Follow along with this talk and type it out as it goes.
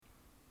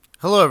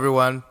Hello,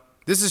 everyone.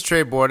 This is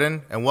Trey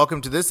Borden, and welcome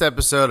to this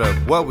episode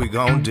of What We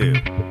Gon' Do.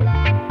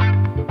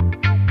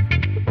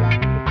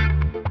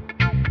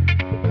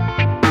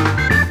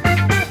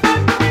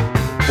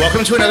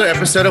 Welcome to another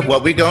episode of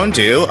What We Gon'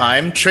 Do.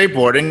 I'm Trey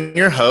Borden,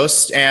 your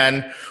host,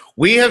 and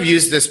we have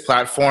used this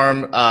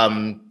platform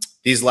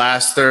these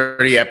last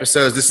 30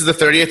 episodes. This is the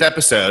 30th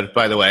episode,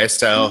 by the way,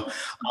 so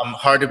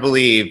hard to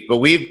believe. But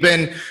we've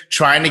been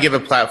trying to give a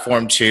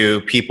platform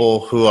to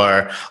people who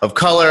are of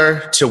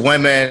color, to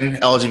women,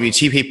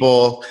 LGBT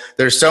people.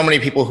 There's so many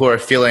people who are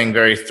feeling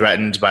very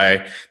threatened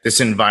by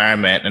this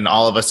environment, and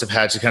all of us have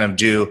had to kind of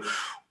do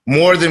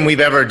more than we've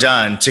ever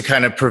done to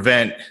kind of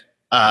prevent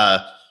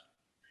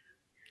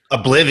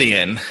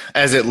oblivion,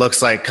 as it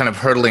looks like, kind of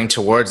hurtling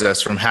towards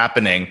us from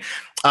happening.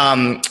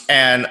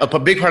 And a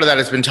big part of that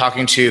has been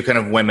talking to kind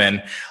of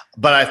women.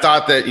 But I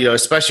thought that,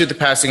 especially with the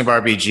passing of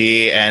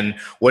RBG and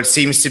what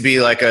seems to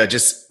be like a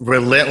just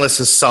relentless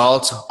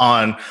assault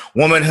on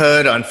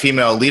womanhood, on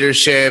female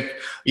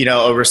leadership,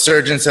 a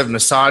resurgence of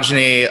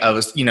misogyny,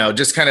 of,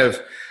 just kind of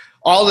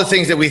all the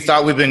things that we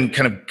thought we've been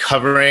kind of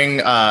covering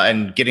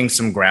and getting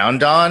some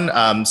ground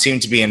on seem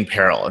to be in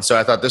peril. And so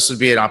I thought this would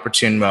be an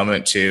opportune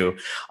moment to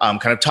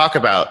kind of talk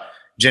about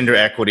gender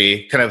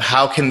equity, kind of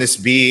how can this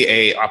be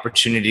a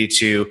opportunity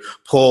to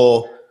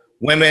pull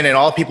women and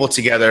all people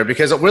together?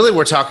 Because really what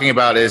we're talking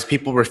about is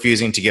people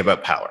refusing to give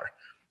up power.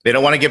 They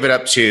don't want to give it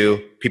up to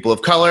people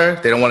of color.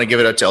 They don't want to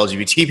give it up to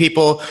LGBT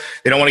people.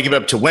 They don't want to give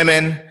it up to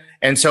women.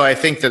 And so I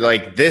think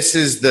that this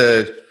is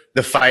the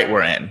fight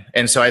we're in.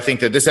 And so I think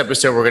that this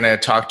episode, we're going to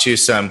talk to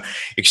some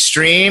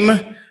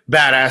extreme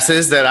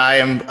badasses that I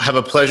have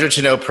a pleasure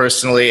to know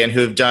personally and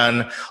who've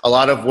done a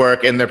lot of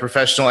work in their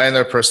professional and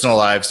their personal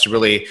lives to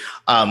really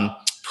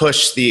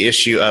push the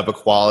issue of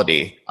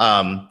equality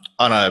on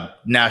a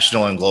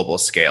national and global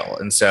scale.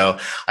 And so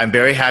I'm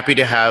very happy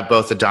to have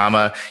both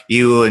Adama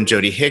Iwu and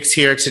Jody Hicks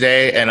here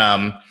today.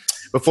 And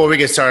before we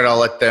get started, I'll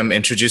let them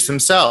introduce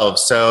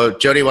themselves. So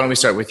Jody, why don't we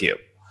start with you?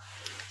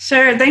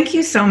 Sure. Thank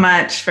you so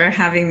much for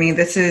having me.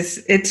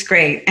 It's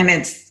great. And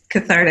it's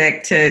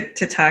cathartic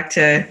to talk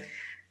to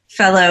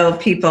fellow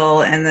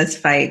people in this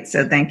fight.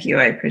 So thank you.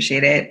 I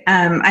appreciate it.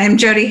 I am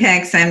Jody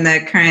Hicks. I'm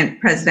the current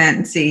president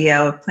and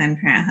CEO of Planned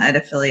Parenthood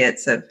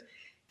Affiliates of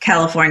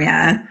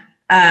California.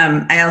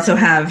 I also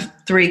have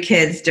 3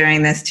 kids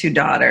during this, 2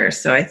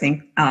 daughters. So I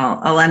think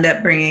I'll end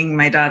up bringing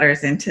my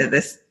daughters into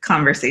this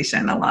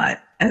conversation a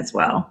lot as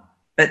well.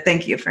 But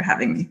thank you for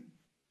having me.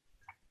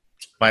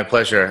 My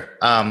pleasure.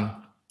 And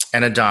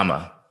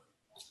Adama.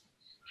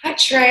 Hi,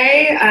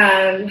 Trey.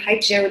 Hi,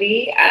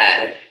 Jody.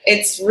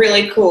 It's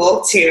really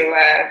cool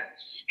to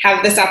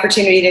have this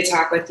opportunity to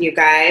talk with you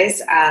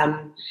guys.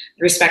 I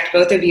respect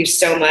both of you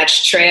so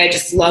much. Trey, I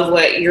just love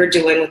what you're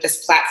doing with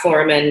this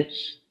platform and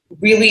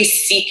really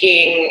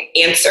seeking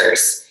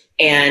answers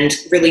and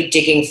really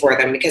digging for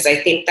them, because I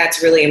think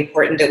that's really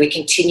important that we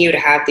continue to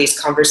have these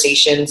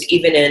conversations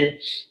even in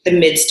the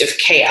midst of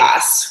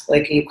chaos,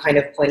 like you kind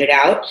of pointed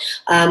out.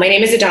 My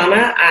name is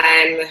Adama.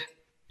 I'm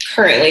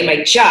currently, my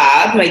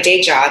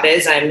day job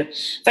is I'm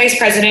vice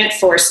president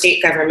for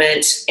state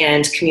government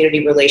and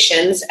community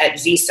relations at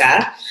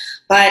Visa,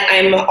 but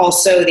I'm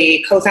also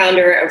the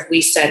co-founder of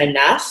We Said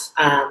Enough,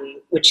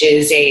 which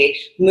is a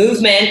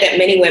movement that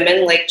many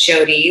women like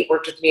Jody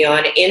worked with me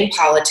on in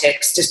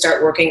politics to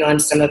start working on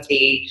some of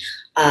the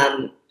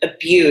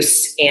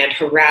abuse and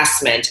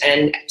harassment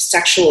and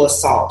sexual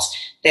assault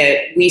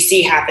that we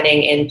see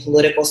happening in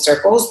political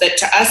circles that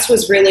to us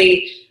was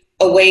really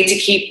a way to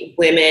keep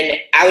women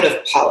out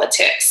of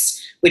politics,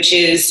 which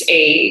is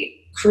a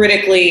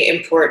critically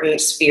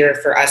important sphere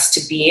for us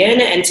to be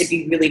in and to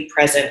be really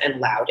present and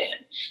loud in.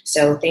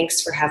 So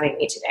thanks for having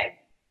me today.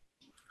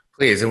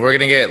 Please, and we're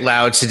going to get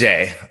loud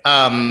today.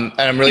 And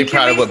I'm really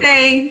proud of what...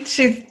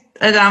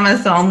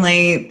 Adama's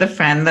only the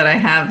friend that I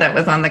have that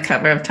was on the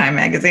cover of Time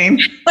magazine.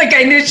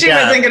 I knew she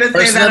wasn't going to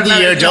say that about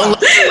herself.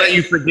 Don't let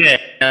you forget.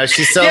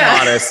 She's so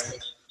modest.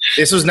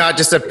 This was not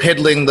just a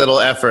piddling little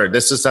effort.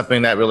 This was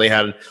something that really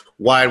had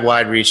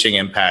wide-reaching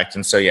impact.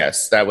 And so,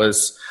 yes, that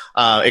was,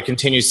 it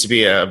continues to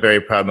be a very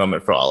proud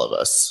moment for all of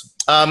us.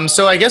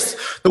 So I guess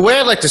the way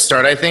I'd like to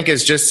start, I think,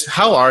 is just,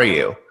 how are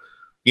you?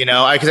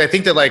 Because I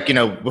think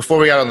that, before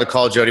we got on the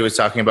call, Jody was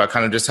talking about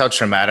kind of just how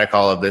traumatic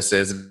all of this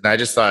is. And I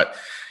just thought,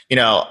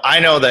 I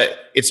know that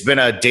it's been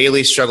a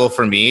daily struggle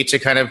for me to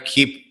kind of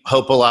keep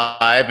hope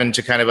alive and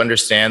to kind of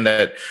understand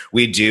that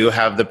we do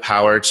have the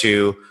power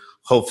to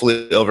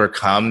hopefully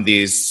overcome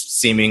these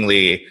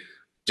seemingly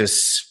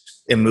just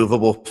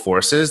immovable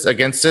forces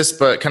against us.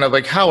 But kind of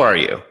how are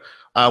you?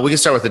 We can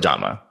start with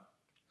Adama.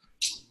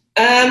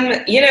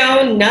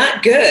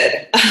 Not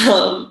good.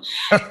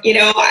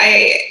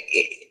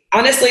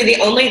 Honestly, the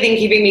only thing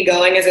keeping me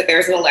going is that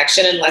there's an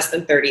election in less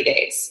than 30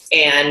 days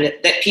and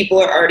that people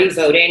are already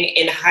voting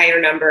in higher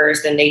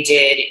numbers than they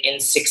did in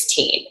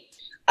 16.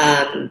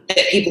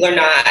 That people are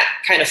not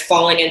kind of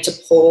falling into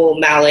poll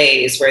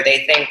malaise where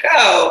they think,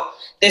 oh,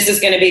 this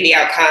is going to be the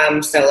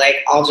outcome, so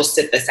I'll just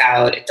sit this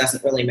out. It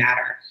doesn't really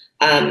matter.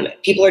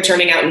 People are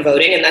turning out and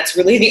voting, and that's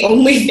really the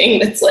only thing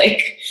that's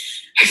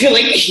I feel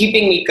like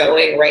keeping me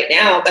going right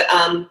now. But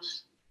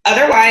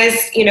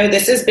otherwise,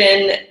 this has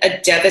been a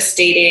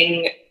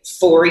devastating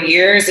 4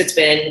 years. It's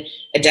been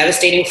a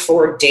devastating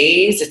 4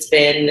 days. It's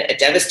been a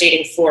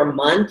devastating 4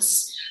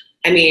 months.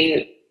 I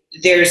mean,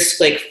 there's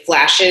like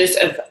flashes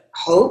of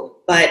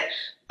hope, but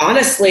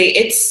honestly,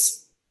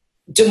 it's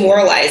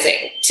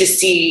demoralizing to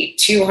see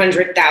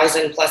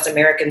 200,000 plus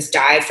Americans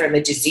die from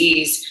a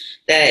disease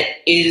that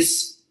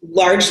is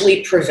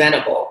largely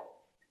preventable.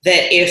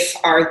 That if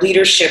our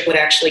leadership would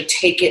actually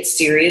take it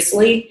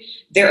seriously,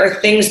 there are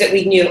things that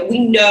we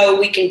know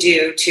we can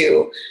do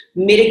to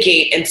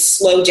mitigate and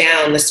slow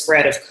down the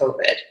spread of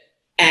COVID.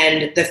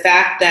 And the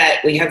fact that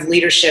we have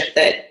leadership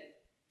that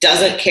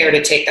doesn't care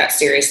to take that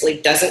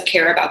seriously, doesn't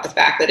care about the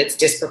fact that it's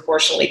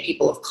disproportionately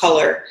people of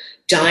color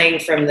dying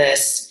from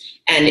this,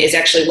 and is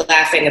actually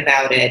laughing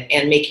about it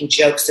and making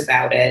jokes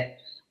about it.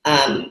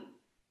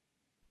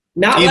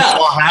 Not Even well.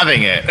 while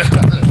having it.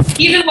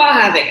 Even while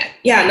having it.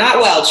 Yeah, not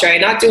well, Trey.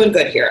 Not doing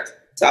good here.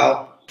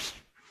 So.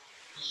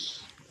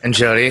 And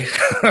Jody?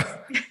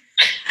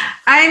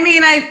 I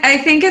mean, I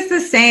think it's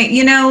the same,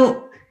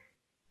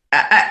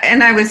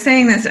 and I was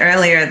saying this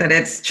earlier, that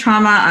it's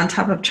trauma on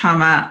top of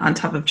trauma on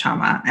top of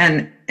trauma,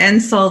 and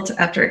insult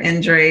after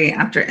injury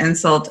after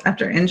insult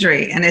after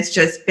injury. And it's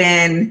just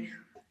been,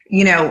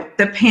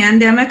 the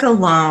pandemic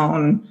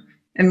alone,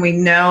 and we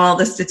know all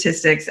the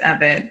statistics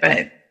of it,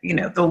 but,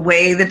 the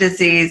way the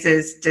disease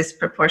is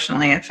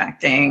disproportionately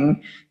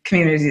affecting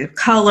communities of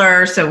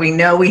color. So we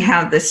know we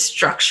have this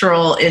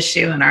structural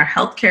issue in our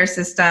healthcare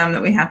system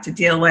that we have to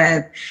deal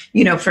with.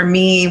 For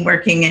me,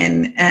 working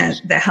in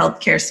the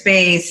healthcare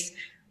space,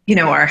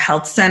 our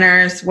health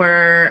centers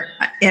were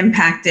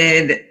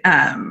impacted,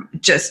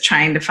 just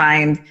trying to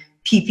find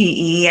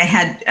PPE. I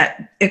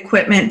had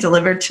equipment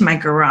delivered to my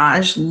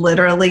garage,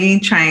 literally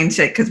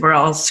because we're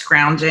all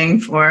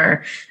scrounging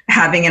for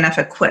having enough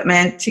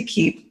equipment to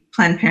keep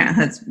Planned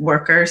Parenthood's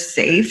workers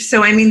safe.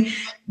 So, I mean,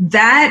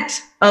 that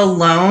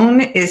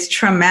alone is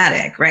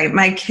traumatic, right?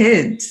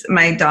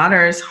 My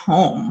daughter's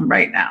home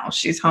right now.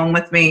 She's home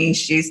with me.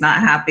 She's not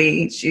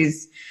happy.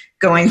 She's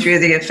going through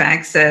the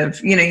effects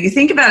of, you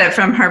think about it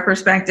from her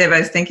perspective. I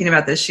was thinking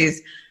about this.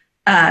 She's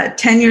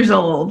 10 years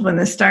old when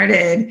this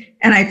started,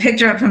 and I picked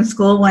her up from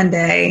school one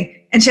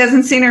day, and she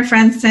hasn't seen her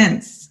friends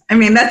since. I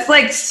mean, that's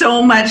like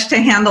so much to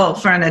handle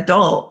for an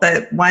adult,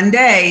 that one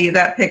day you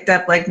got picked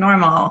up like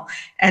normal,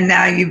 and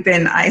now you've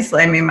been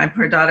isolated. I mean, my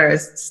poor daughter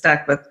is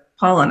stuck with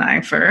Paul and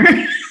I for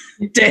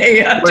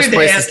day after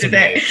day after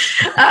day.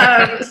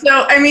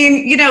 So, I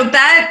mean,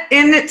 that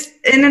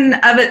in and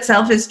of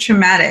itself is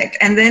traumatic.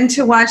 And then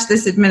to watch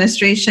this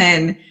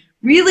administration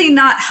really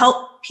not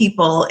help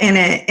people in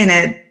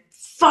a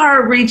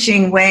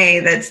far-reaching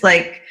way that's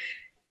like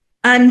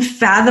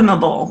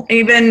unfathomable.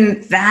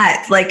 Even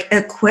that, like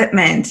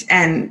equipment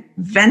and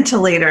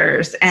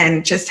ventilators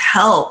and just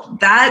help,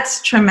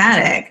 that's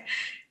traumatic.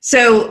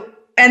 So,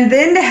 and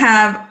then to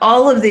have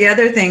all of the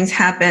other things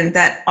happen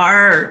that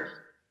are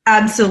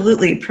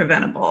absolutely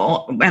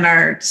preventable, when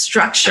our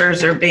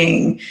structures are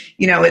being,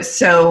 it's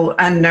so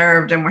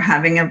unnerved, and we're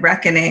having a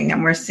reckoning,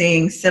 and we're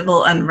seeing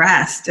civil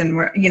unrest, and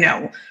we're,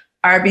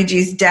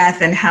 RBG's death,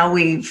 and how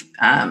we've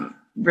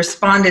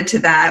responded to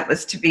that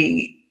was to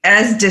be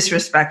as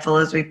disrespectful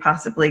as we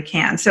possibly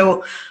can.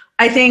 So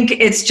I think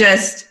it's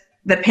just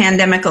the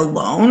pandemic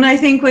alone, I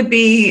think, would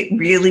be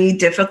really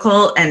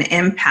difficult and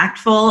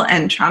impactful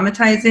and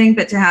traumatizing,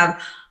 but to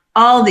have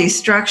all these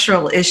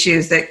structural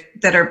issues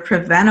that are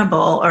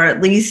preventable, or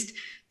at least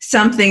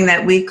something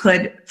that we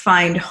could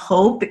find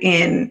hope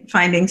in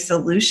finding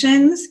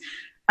solutions.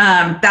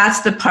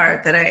 That's the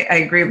part that I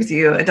agree with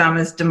you, Adama,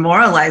 is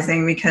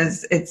demoralizing,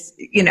 because it's,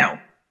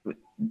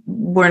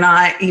 we're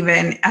not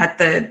even at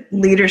the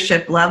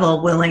leadership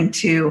level willing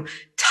to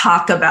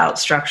talk about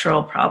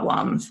structural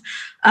problems.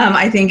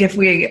 I think if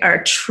we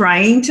are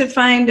trying to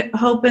find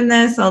hope in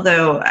this,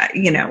 although,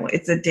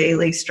 it's a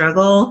daily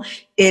struggle,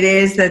 it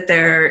is that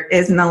there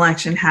is an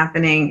election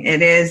happening.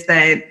 It is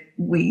that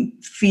we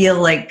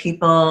feel like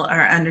people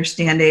are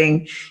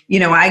understanding.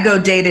 I go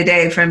day to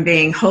day from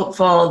being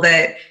hopeful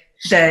that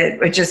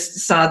I just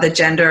saw the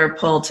gender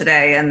poll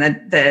today and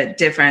the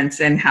difference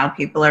in how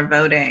people are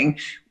voting,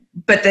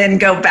 but then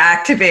go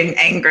back to being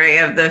angry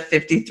of the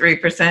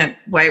 53%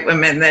 white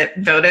women that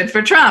voted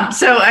for Trump.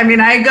 So, I mean,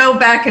 I go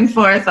back and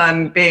forth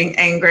on being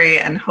angry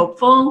and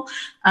hopeful.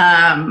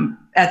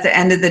 At the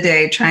end of the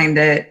day, trying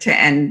to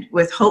end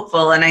with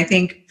hopeful. And I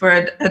think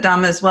for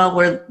Adama as well,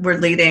 we're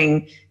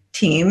leading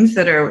teams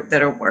that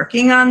are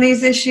working on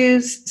these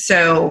issues.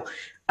 So,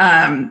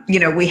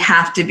 we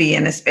have to be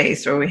in a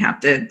space where we have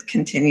to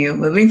continue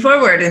moving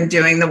forward and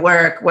doing the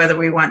work, whether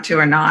we want to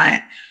or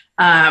not.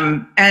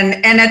 And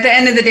at the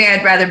end of the day,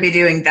 I'd rather be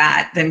doing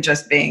that than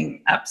just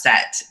being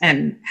upset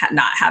and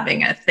not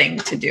having a thing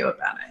to do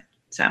about it.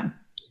 So.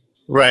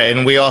 Right.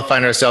 And we all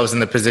find ourselves in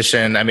the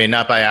position, I mean,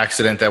 not by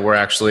accident, that we're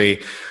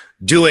actually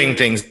doing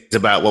things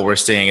about what we're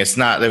seeing. It's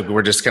not that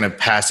we're just kind of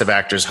passive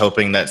actors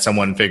hoping that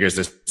someone figures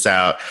this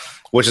out,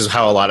 which is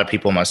how a lot of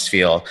people must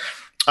feel.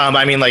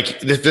 I mean,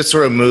 like if this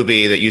were a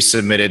movie that you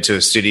submitted to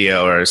a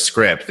studio or a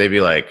script, they'd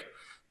be like,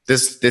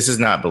 this is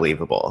not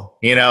believable.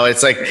 You know,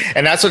 it's like,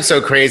 and that's what's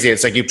so crazy.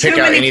 It's like you pick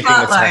out anything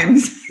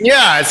that's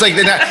yeah, it's like,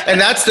 and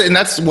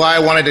that's why I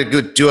wanted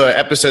to do an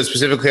episode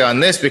specifically on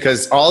this,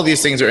 because all of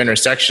these things are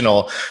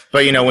intersectional.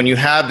 But, you know, when you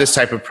have this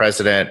type of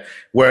president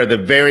where the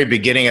very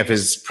beginning of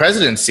his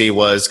presidency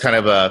was kind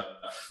of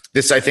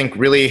this, I think,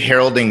 really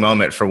heralding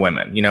moment for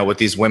women, you know, with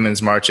these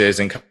women's marches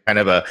and kind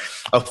of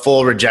a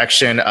full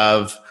rejection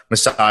of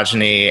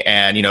misogyny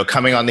and, you know,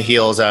 coming on the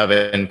heels of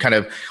it and kind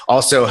of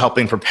also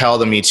helping propel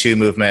the Me Too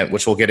movement,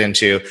 which we'll get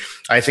into.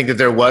 I think that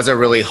there was a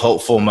really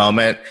hopeful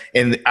moment,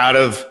 and out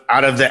of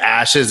the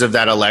ashes of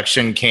that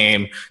election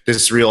came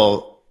this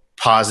real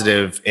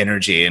positive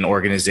energy and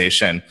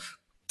organization.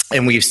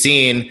 And we've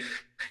seen,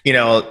 you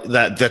know,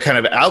 that the kind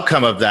of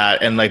outcome of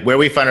that and like where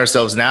we find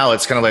ourselves now,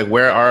 it's kind of like,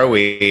 where are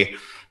we?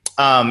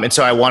 And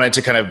so I wanted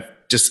to kind of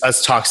just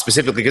us talk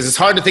specifically, because it's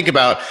hard to think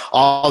about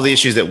all the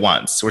issues at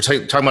once. We're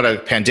talking about a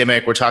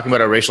pandemic. We're talking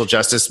about a racial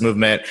justice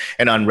movement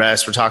and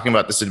unrest. We're talking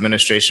about this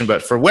administration.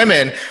 But for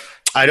women,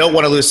 I don't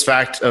want to lose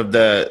fact of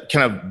the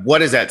kind of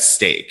what is at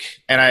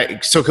stake.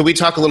 And so could we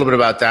talk a little bit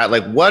about that?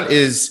 Like, what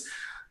is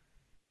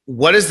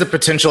the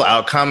potential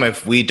outcome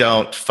if we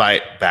don't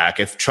fight back,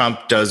 if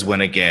Trump does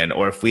win again,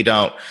 or if we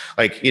don't,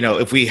 like, you know,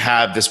 if we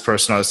have this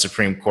person on the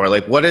Supreme Court,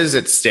 like what is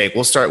at stake?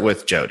 We'll start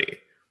with Jody.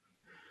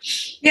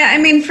 Yeah, I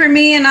mean, for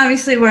me, and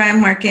obviously where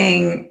I'm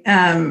working,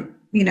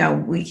 you know,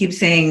 we keep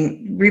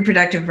saying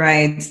reproductive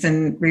rights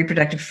and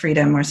reproductive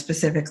freedom more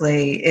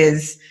specifically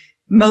is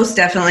most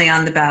definitely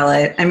on the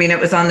ballot. I mean, it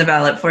was on the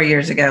ballot 4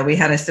 years ago. We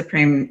had a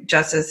Supreme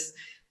Justice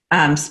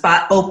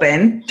spot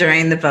open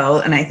during the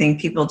vote, and I think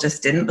people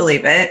just didn't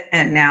believe it.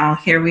 And now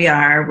here we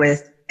are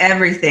with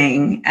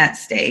everything at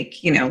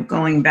stake, you know,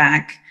 going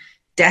back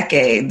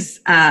decades.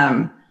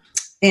 And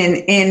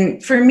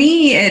for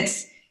me,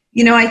 it's,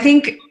 you know, I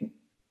think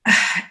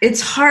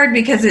it's hard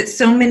because it's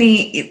so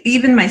many,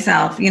 even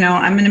myself, you know,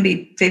 I'm going to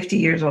be 50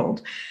 years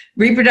old.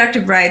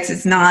 Reproductive rights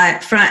is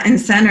not front and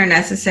center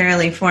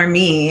necessarily for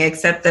me,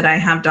 except that I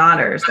have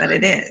daughters, that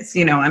it is.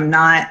 You know, I'm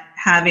not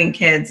having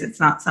kids. It's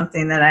not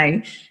something that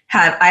I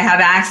have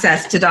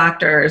access to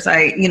doctors.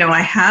 I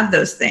have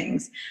those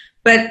things.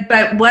 But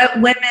what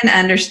women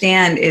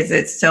understand is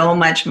it's so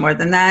much more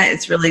than that.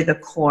 It's really the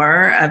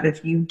core of,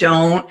 if you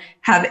don't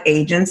have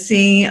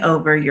agency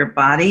over your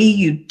body,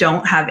 you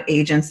don't have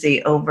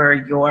agency over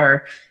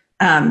your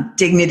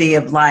dignity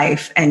of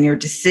life and your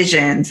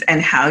decisions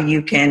and how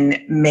you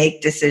can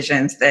make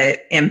decisions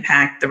that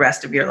impact the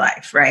rest of your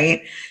life,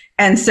 right?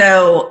 And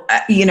so,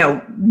 you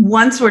know,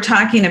 once we're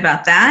talking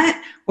about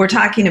that, we're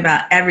talking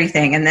about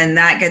everything. And then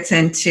that gets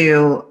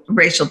into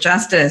racial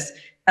justice,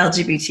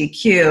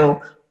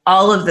 LGBTQ,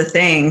 all of the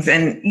things.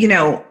 And, you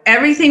know,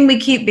 everything we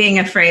keep being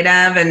afraid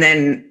of and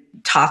then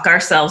talk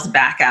ourselves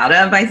back out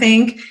of, I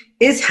think,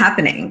 is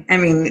happening. I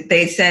mean,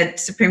 they said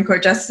Supreme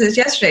Court justices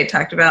yesterday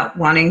talked about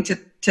wanting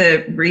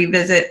to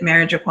revisit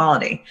marriage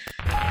equality.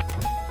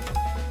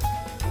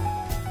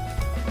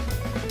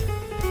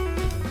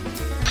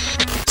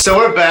 So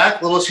we're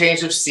back, little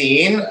change of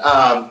scene.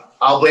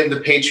 I'll blame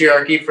the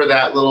patriarchy for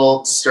that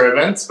little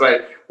disturbance,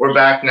 but we're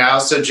back now.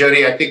 So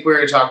Jody, I think we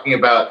were talking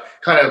about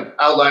kind of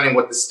outlining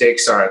what the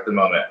stakes are at the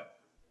moment.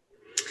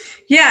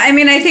 Yeah, I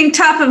mean, I think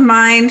top of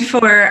mind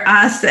for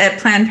us at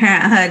Planned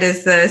Parenthood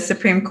is the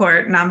Supreme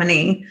Court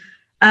nominee.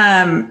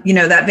 You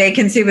know, that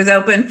vacancy was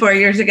open 4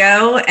 years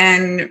ago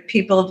and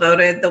people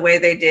voted the way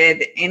they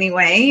did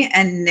anyway.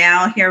 And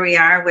now here we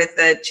are with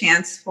a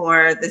chance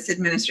for this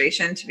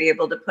administration to be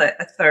able to put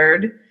a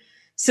third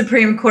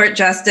Supreme Court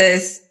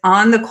justice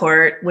on the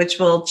court, which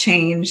will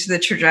change the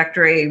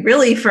trajectory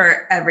really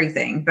for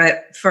everything.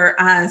 But for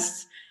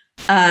us,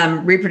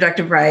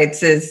 reproductive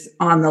rights is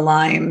on the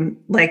line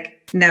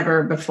like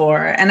never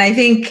before. And I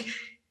think,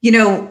 you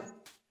know,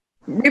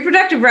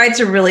 reproductive rights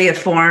are really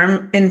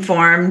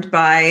informed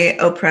by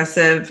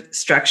oppressive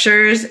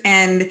structures.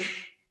 And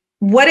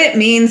what it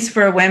means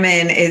for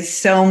women is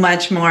so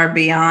much more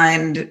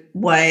beyond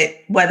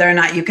whether or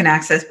not you can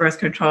access birth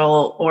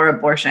control or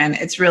abortion.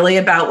 It's really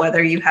about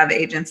whether you have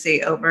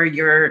agency over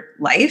your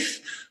life,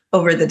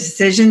 over the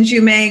decisions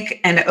you make,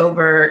 and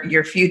over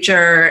your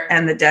future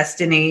and the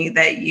destiny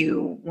that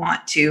you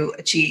want to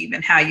achieve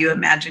and how you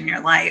imagine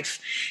your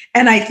life.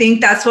 And I think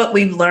that's what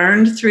we've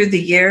learned through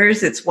the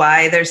years. It's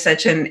why there's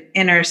such an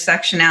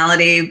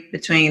intersectionality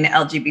between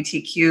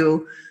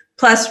LGBTQ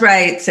plus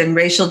rights and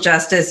racial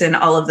justice and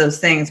all of those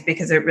things,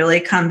 because it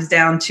really comes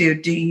down to,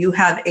 do you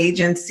have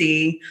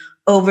agency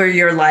over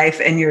your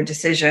life and your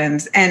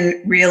decisions? And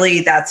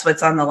really, that's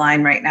what's on the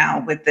line right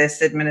now with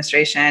this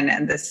administration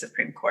and this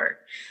Supreme Court.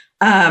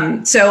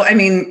 So, I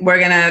mean, we're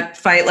going to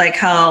fight like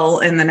hell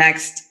in the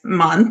next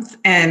month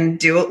and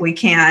do what we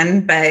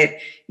can. But,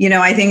 you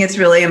know, I think it's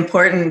really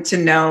important to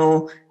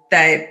know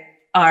that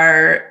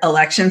our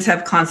elections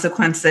have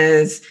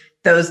consequences.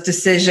 Those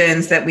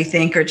decisions that we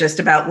think are just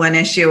about one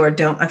issue or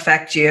don't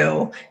affect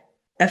you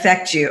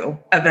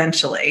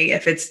eventually.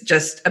 If it's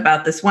just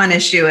about this one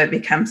issue, it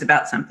becomes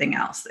about something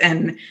else.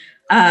 And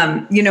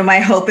My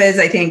hope is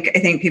I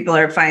think people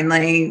are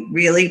finally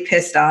really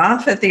pissed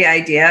off at the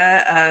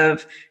idea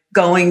of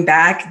going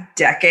back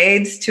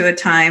decades to a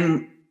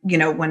time,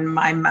 when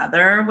my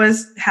mother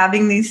was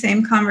having these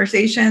same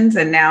conversations,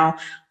 and now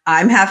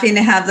I'm having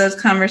to have those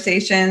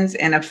conversations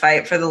in a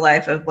fight for the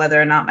life of whether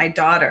or not my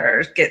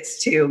daughter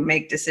gets to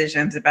make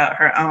decisions about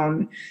her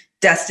own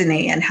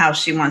destiny and how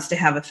she wants to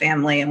have a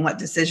family and what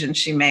decisions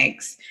she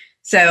makes.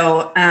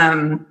 So,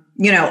 I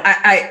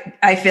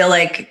feel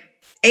like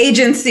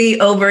agency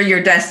over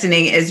your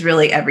destiny is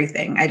really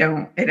everything. I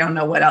don't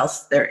know what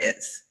else there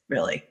is,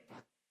 really.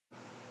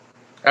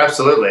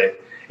 Absolutely.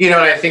 And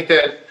I think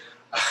that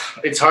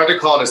it's hard to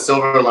call it a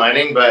silver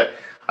lining, but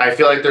I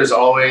feel like there's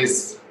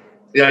always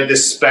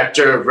this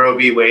specter of Roe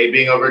v. Wade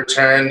being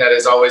overturned that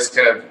is always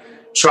kind of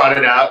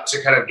trotted out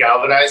to kind of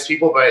galvanize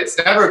people, but it's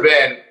never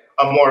been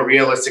a more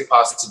realistic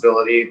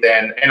possibility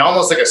and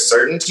almost like a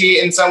certainty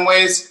in some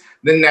ways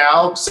than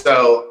now.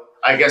 So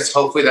I guess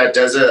hopefully that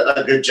does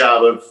a good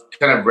job of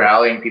kind of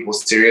rallying people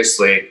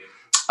seriously.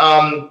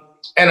 And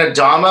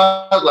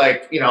Adama,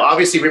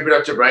 obviously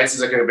reproductive rights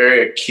is like a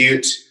very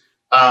acute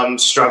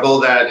struggle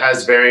that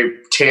has very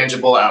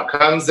tangible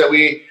outcomes that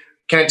we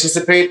can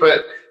anticipate.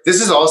 But this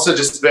has also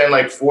just been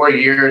like 4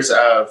 years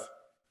of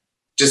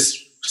just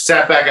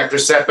setback after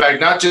setback,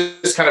 not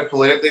just kind of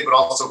politically, but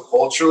also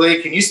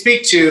culturally. Can you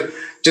speak to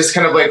just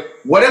kind of like,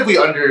 what have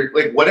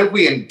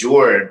we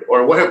endured,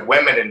 or what have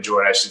women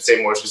endured, I should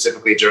say more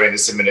specifically, during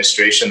this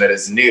administration that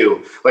is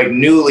new, like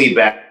newly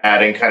bad,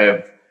 and kind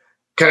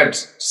of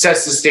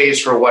sets the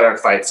stage for what our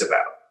fight's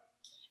about?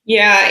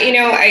 Yeah,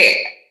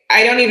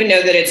 I don't even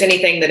know that it's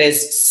anything that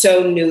is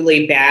so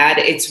newly bad.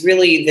 It's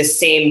really the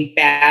same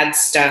bad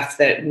stuff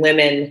that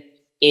women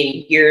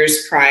in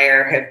years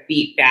prior have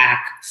beat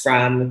back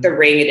from the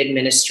Reagan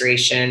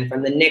administration,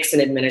 from the Nixon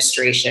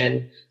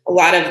administration, a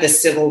lot of the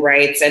civil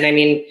rights. And I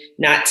mean,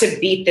 not to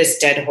beat this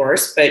dead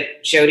horse,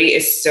 but Jody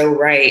is so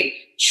right.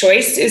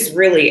 Choice is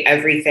really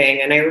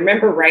everything. And I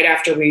remember right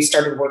after we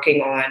started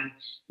working on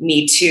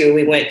Me Too,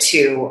 we went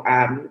to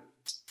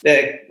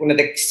one of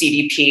the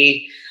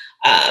CDP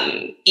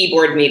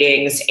e-board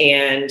meetings,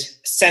 and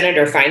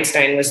Senator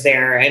Feinstein was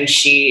there, and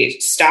she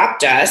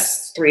stopped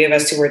us, three of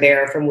us who were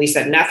there, from We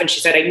Said Enough. And she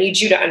said, I need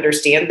you to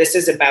understand, this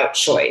is about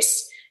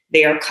choice.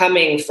 They are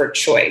coming for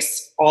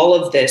choice. All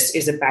of this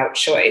is about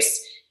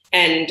choice.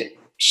 And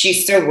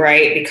she's so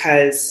right,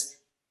 because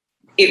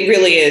it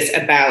really is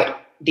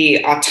about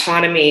the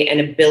autonomy and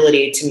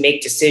ability to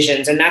make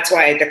decisions. And that's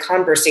why the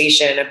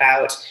conversation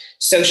about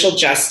social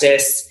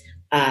justice,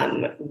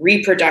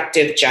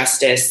 reproductive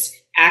justice,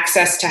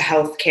 access to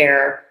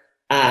healthcare,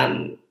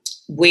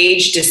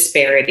 wage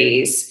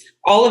disparities,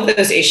 all of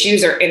those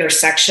issues are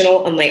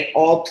intersectional, and they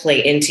all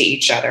play into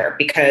each other.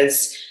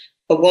 Because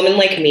a woman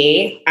like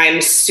me,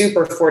 I'm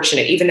super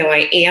fortunate. Even though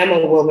I am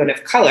a woman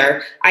of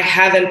color, I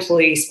have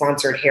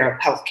employee-sponsored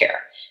healthcare.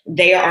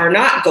 They are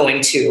not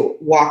going to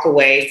walk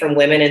away from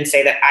women and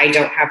say that I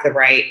don't have the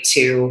right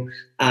to,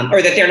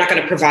 or that they're not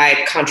going to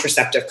provide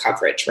contraceptive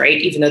coverage, right?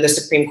 Even though the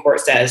Supreme Court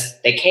says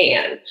they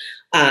can.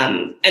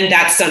 And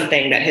that's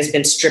something that has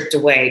been stripped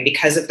away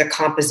because of the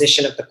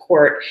composition of the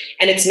court.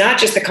 And it's not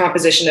just the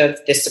composition of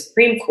the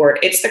Supreme Court,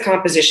 it's the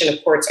composition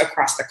of courts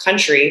across the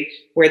country,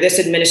 where this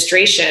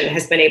administration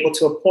has been able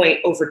to appoint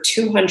over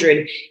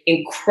 200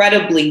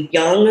 incredibly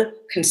young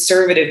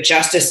conservative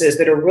justices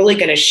that are really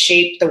going to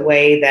shape the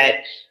way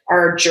that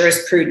our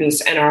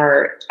jurisprudence and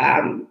our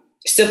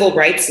civil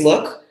rights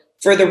look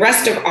for the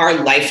rest of our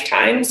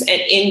lifetimes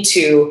and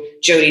into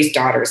Jody's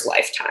daughter's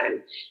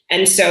lifetime.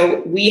 And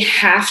so we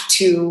have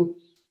to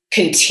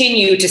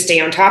continue to stay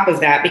on top of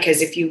that,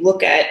 because if you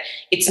look at,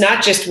 it's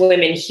not just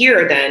women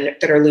here then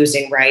that are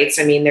losing rights.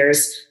 I mean,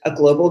 there's a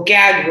global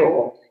gag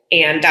rule.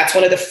 And that's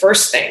one of the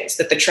first things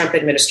that the Trump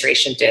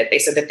administration did. They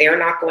said that they are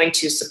not going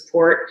to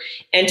support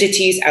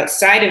entities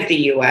outside of the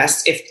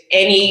US if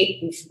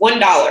any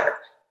 $1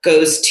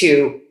 goes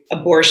to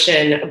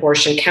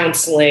abortion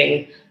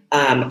counseling,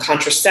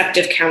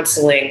 contraceptive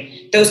counseling,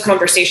 those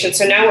conversations.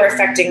 So now we're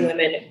affecting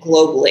women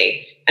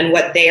globally and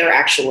what they are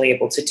actually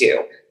able to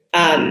do.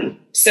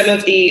 Some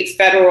of the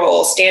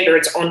federal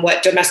standards on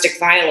what domestic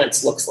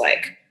violence looks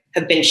like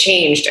have been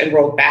changed and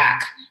rolled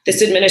back.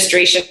 This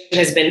administration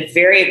has been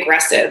very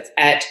aggressive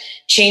at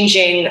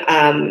changing,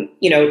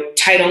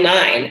 Title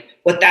IX,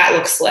 what that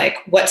looks like,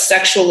 what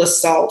sexual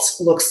assault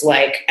looks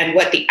like, and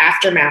what the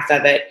aftermath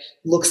of it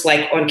looks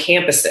like on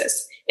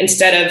campuses.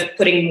 Instead of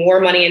putting more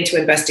money into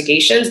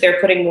investigations,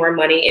 they're putting more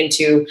money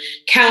into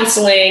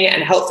counseling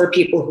and help for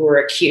people who are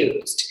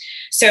accused.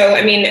 So,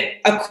 I mean,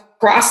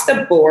 across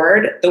the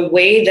board, the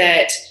way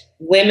that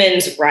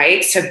women's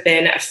rights have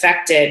been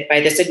affected by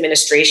this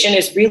administration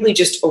is really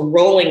just a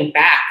rolling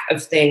back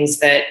of things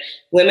that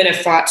women have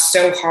fought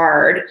so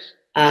hard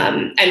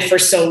and for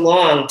so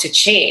long to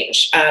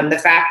change. The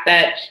fact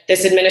that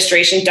this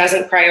administration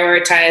doesn't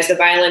prioritize the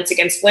Violence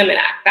Against Women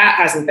Act, that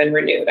hasn't been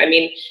renewed. I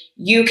mean,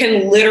 you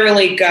can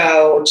literally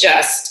go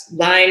just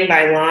line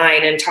by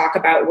line and talk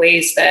about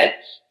ways that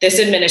this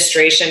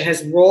administration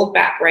has rolled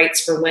back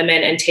rights for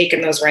women and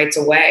taken those rights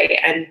away.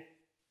 And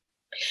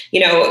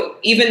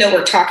Even though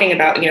we're talking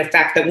about, the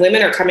fact that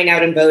women are coming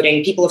out and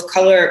voting, people of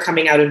color are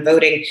coming out and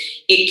voting,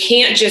 it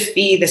can't just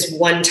be this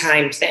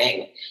one-time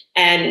thing.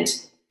 And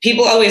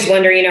people always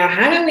wonder,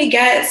 how do we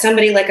get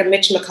somebody like a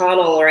Mitch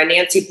McConnell or a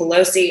Nancy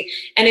Pelosi?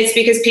 And it's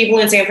because people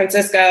in San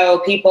Francisco,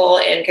 people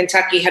in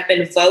Kentucky have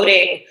been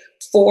voting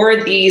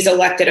for these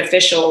elected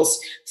officials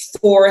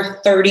for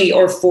 30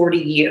 or 40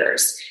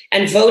 years.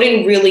 And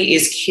voting really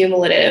is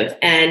cumulative.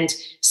 And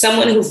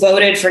someone who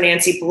voted for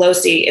Nancy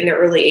Pelosi in the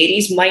early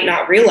 80s might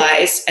not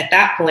realize at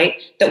that point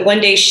that one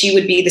day she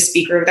would be the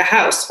Speaker of the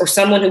House, or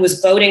someone who was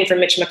voting for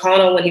Mitch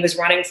McConnell when he was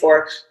running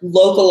for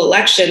local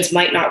elections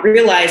might not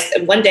realize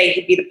that one day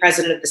he'd be the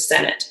President of the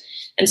Senate.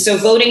 And so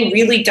voting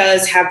really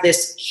does have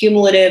this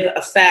cumulative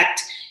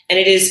effect. And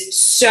it is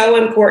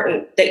so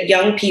important that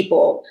young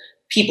people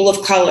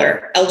of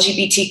color,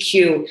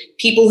 LGBTQ,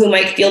 people who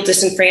might feel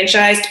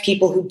disenfranchised,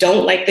 people who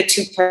don't like the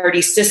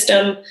two-party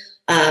system,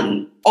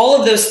 all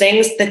of those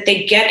things, that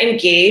they get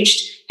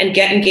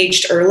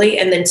engaged early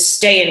and then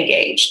stay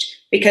engaged.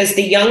 Because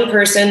the young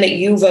person that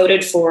you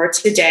voted for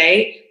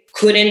today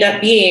could end up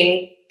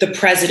being the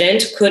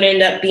president, could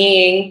end up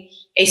being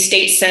a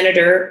state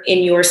senator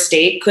in your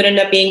state, could end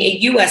up being a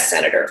US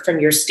senator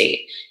from your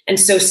state. And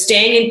so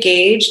staying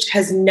engaged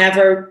has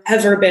never,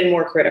 ever been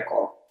more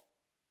critical.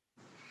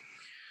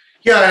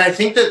 Yeah, and I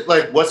think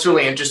that what's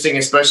really interesting,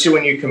 especially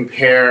when you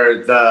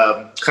compare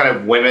the kind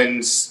of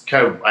women's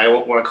I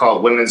don't want to call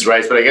it women's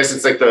rights, but I guess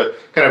it's like the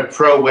kind of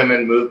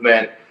pro-women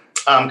movement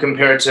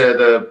compared to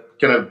the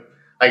kind of,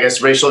 I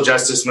guess, racial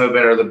justice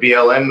movement or the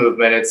BLM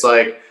movement. It's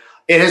like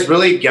it has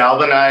really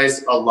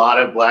galvanized a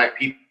lot of Black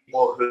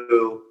people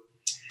who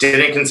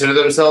didn't consider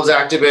themselves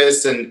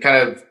activists and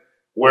kind of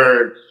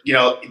were,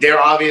 they're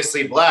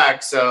obviously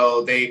Black,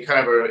 so they kind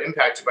of are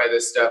impacted by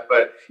this stuff.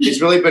 But it's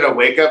really been a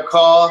wake-up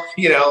call,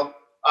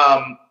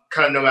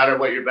 kind of no matter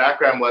what your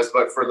background was.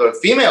 But for the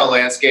female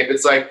landscape,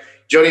 it's like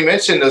Jody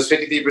mentioned, those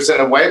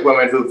 53% of white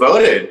women who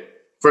voted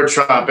for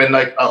Trump, and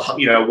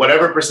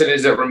whatever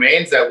percentage that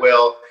remains that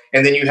will.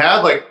 And then you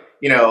have an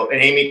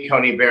Amy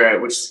Coney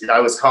Barrett, which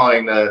I was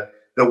calling the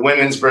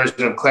women's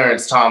version of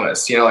Clarence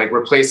Thomas,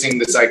 replacing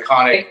this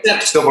iconic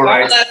civil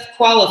rights. Far less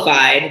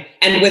qualified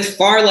and with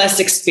far less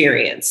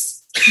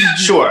experience.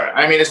 Sure.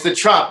 I mean, it's the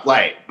Trump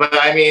light, but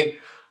I mean,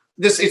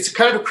 it's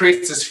kind of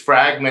creates this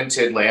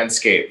fragmented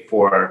landscape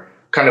for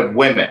kind of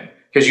women,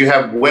 because you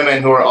have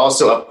women who are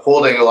also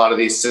upholding a lot of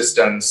these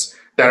systems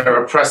that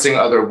are oppressing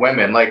other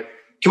women.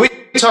 Can we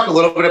talk a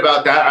little bit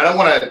about that? I don't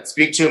want to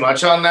speak too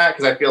much on that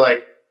because I feel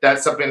like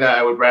that's something that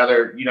I would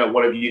rather,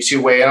 one of you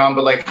two weigh in on,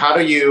 but how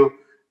do you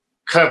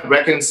kind of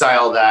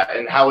reconcile that,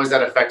 and how is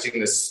that affecting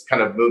this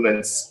kind of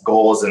movement's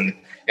goals and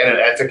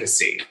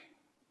efficacy?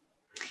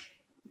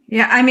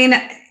 Yeah, I mean,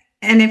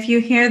 and if you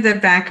hear the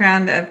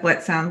background of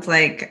what sounds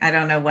like, I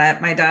don't know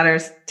what, my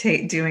daughter's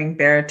doing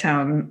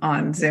baritone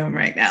on Zoom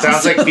right now.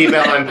 Sounds like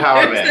female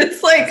empowerment.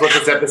 It's like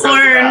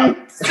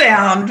porn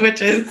sound,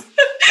 which is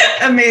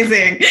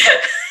amazing.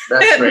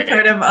 That's great.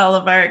 Part of all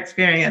of our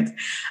experience.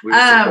 We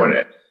support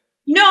it.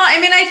 No,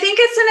 I mean, I think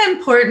it's an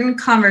important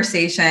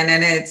conversation,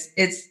 and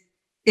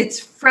it's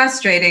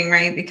frustrating,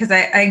 right? Because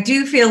I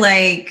do feel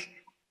like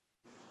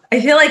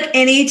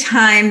any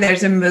time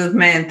there's a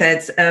movement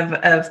that's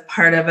of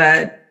part of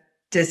a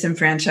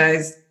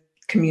disenfranchised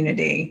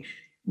community,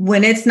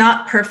 when it's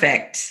not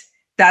perfect,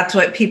 that's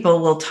what people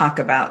will talk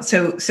about.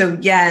 So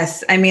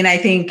yes, I mean, I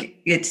think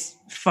it's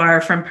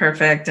far from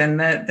perfect. And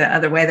the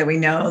other way that we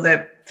know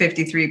that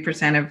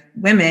 53% of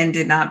women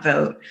did not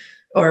vote,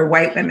 or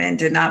white women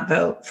did not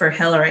vote for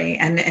Hillary.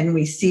 And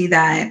we see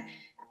that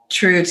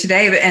true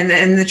today.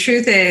 And the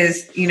truth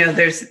is,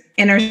 there's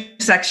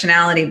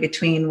intersectionality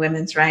between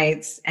women's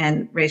rights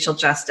and racial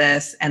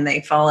justice, and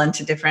they fall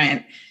into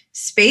different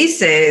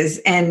spaces.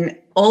 And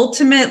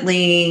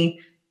ultimately,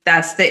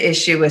 that's the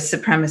issue with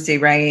supremacy,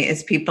 right?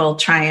 Is people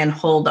try and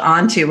hold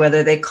on to,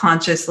 whether they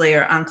consciously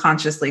or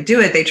unconsciously do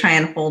it, they try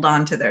and hold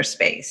on to their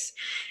space.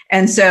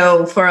 And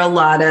so for a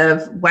lot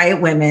of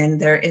white women,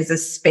 there is a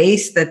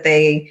space that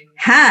they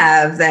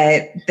have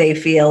that they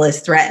feel is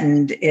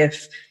threatened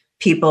if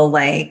people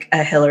like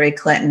a Hillary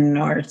Clinton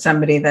or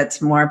somebody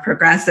that's more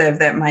progressive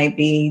that might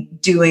be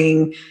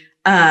doing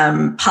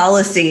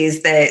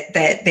policies that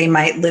they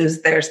might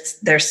lose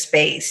their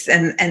space.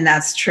 And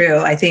that's true.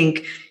 I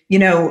think,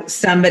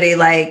 somebody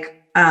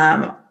like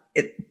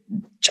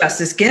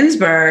Justice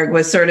Ginsburg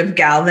was sort of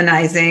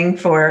galvanizing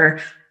for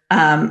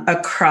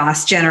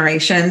across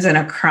generations and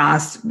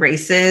across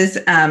races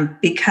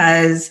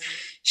because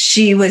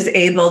she was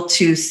able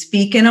to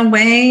speak in a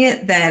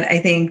way that I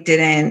think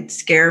didn't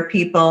scare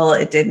people.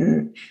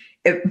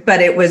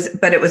 But it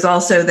was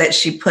also that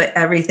she put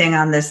everything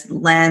on this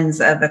lens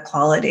of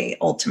equality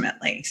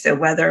ultimately. So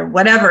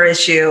whatever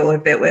issue,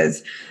 if it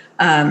was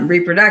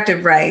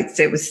reproductive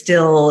rights, it was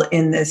still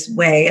in this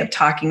way of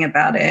talking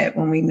about it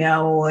when we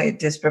know it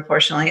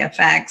disproportionately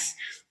affects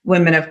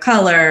women of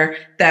color,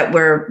 that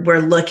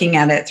we're looking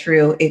at it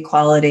through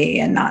equality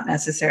and not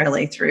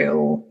necessarily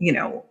through,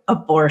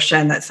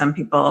 abortion that some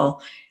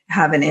people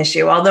have an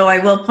issue. Although I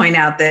will point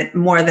out that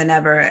more than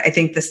ever, I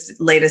think this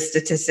latest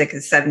statistic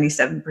is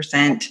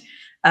 77%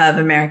 of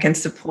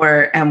Americans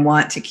support and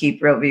want to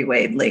keep Roe v.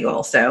 Wade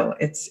legal. So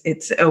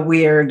it's a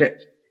weird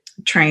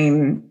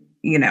train,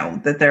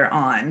 that they're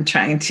on,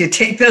 trying to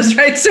take those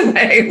rights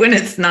away when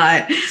it's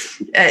not.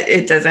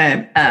 It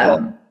doesn't.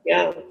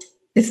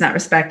 It's not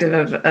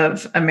respective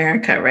of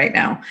America right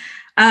now.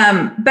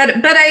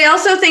 But I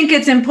also think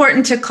it's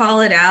important to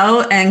call it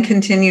out and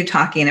continue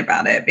talking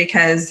about it,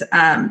 because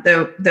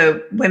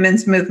the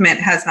women's movement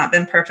has not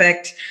been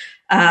perfect.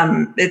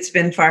 It's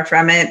been far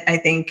from it. I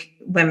think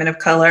women of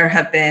color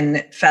have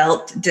been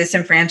felt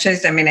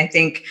disenfranchised. I mean, I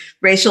think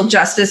racial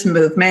justice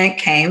movement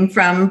came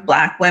from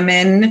Black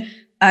women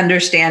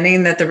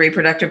understanding that the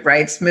reproductive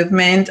rights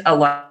movement a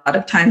lot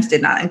of times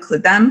did not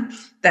include them.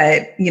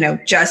 That,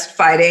 just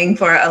fighting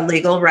for a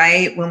legal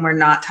right when we're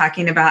not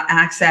talking about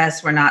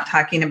access, we're not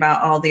talking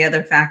about all the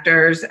other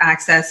factors,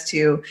 access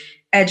to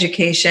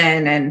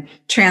education and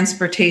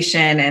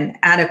transportation and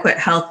adequate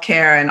health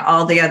care and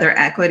all the other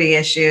equity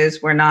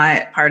issues, we're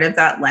not part of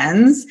that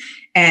lens.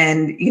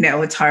 And,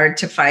 it's hard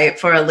to fight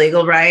for a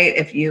legal right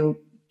if you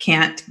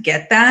can't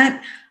get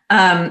that.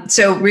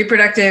 So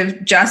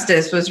reproductive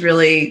justice was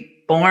really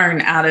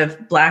born out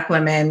of Black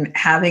women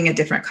having a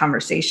different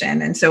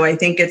conversation. And so I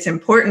think it's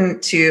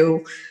important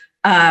to,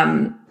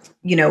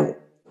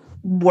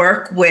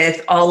 work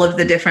with all of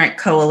the different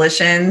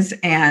coalitions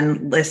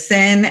and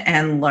listen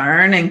and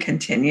learn and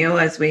continue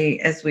as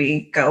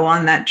we go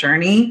on that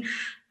journey.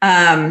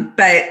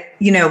 But,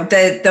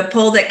 the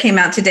poll that came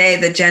out today,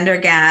 the gender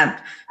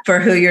gap for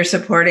who you're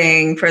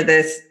supporting for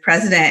this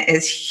president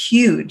is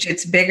huge.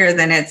 It's bigger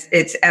than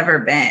it's ever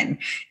been.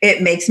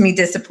 It makes me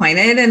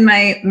disappointed in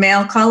my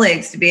male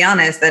colleagues, to be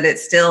honest, that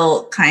it's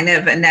still kind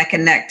of a neck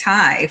and neck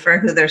tie for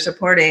who they're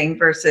supporting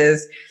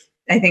versus,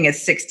 I think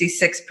it's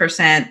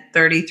 66%,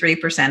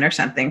 33% or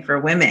something for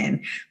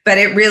women. But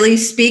it really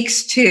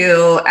speaks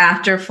to,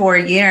 after 4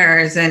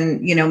 years,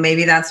 and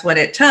maybe that's what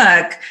it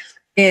took,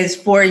 is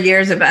 4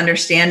 years of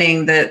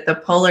understanding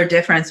the polar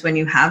difference when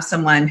you have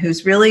someone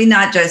who's really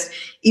not just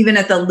even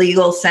at the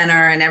legal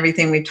center and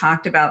everything we've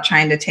talked about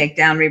trying to take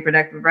down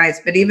reproductive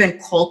rights, but even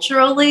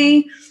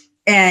culturally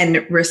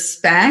and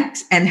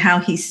respect and how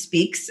he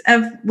speaks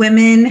of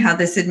women, how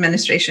this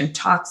administration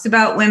talks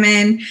about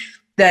women,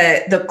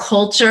 the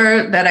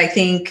culture that I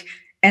think,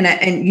 and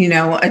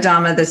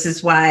Adama, this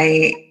is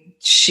why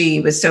she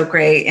was so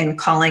great in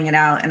calling it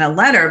out in a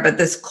letter, but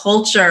this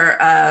culture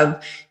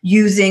of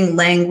using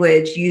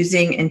language,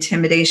 using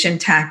intimidation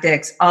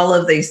tactics, all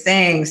of these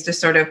things to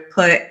sort of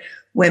put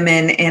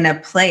women in a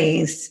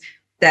place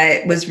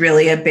that was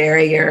really a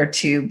barrier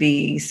to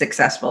be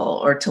successful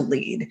or to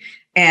lead.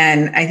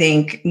 And I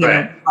think,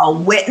 I'll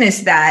witness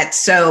that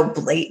so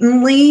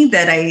blatantly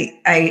that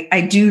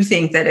I do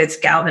think that it's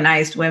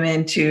galvanized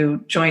women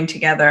to join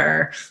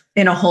together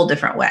in a whole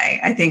different way.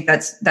 I think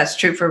that's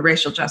true for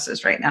racial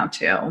justice right now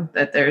too,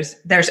 that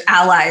there's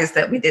allies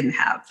that we didn't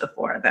have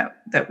before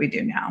that we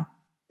do now.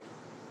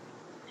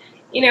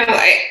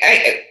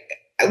 I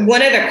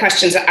one of the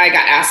questions that I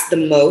got asked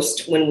the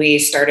most when we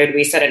started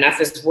We Said Enough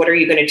is, what are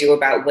you going to do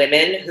about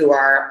women who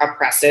are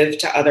oppressive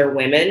to other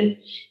women?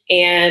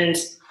 And,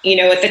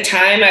 at the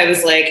time I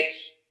was like,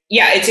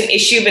 yeah, it's an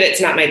issue, but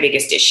it's not my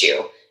biggest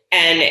issue.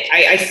 And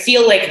I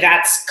feel like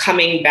that's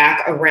coming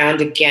back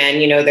around again.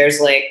 There's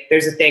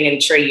a thing,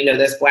 and Trey,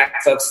 this,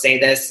 Black folks say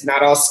this,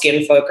 not all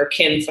skin folk are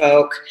kin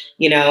folk,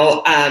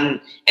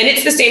 and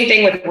it's the same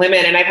thing with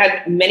women. And I've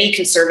had many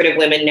conservative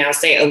women now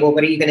say, oh, well,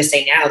 what are you going to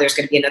say now? There's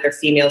going to be another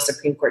female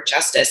Supreme Court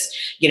justice.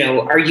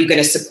 Are you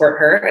going to support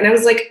her? And I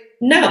was like,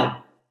 no,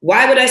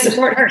 why would I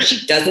support her?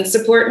 She doesn't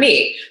support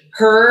me.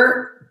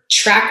 Her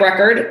track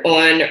record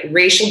on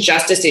racial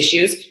justice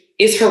issues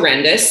is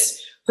horrendous.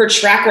 Her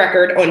track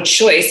record on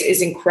choice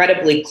is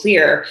incredibly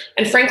clear.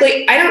 And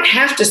frankly, I don't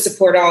have to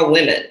support all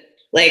women.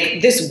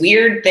 Like, this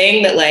weird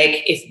thing that,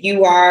 like, if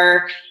you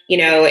are,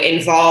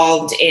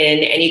 involved in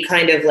any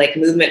kind of like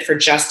movement for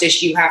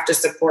justice, you have to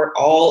support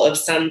all of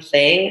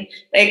something.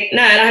 Like,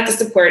 no, I don't have to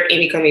support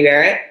Amy Coney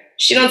Barrett.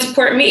 She don't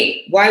support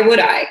me. Why would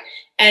I?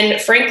 And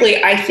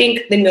frankly, I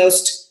think the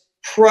most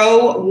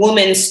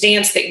pro-woman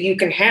stance that you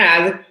can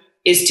have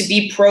is to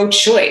be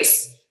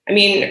pro-choice. I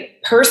mean,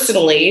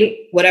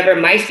 personally, whatever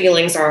my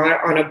feelings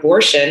are on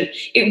abortion,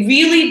 it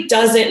really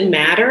doesn't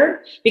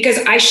matter, because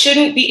I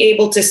shouldn't be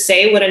able to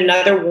say what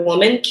another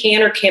woman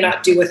can or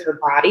cannot do with her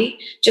body,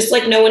 just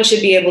like no one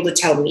should be able to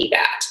tell me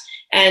that.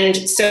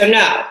 And so,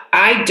 no,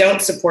 I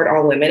don't support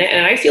all women.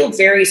 And I feel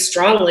very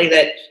strongly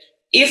that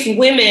if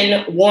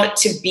women want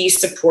to be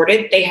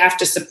supported, they have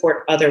to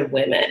support other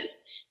women.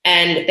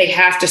 And they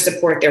have to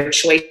support their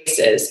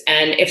choices.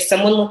 And if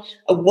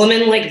a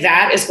woman like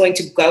that is going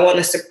to go on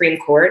the Supreme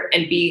Court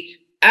and be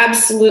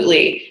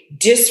absolutely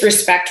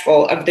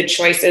disrespectful of the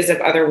choices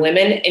of other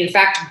women, in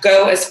fact,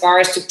 go as far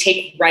as to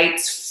take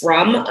rights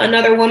from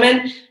another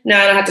woman, no,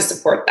 I don't have to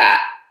support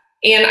that.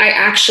 And I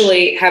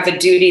actually have a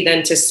duty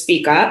then to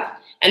speak up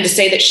and to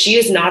say that she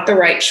is not the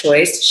right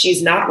choice.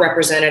 She's not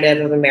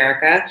representative of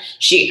America.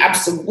 She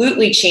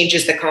absolutely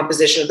changes the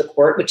composition of the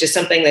court, which is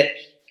something that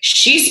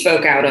she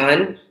spoke out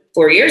on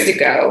 4 years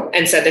ago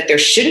and said that there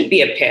shouldn't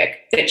be a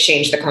pick that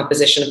changed the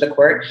composition of the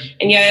court.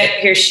 And yet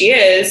here she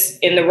is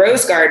in the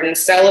Rose Garden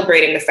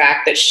celebrating the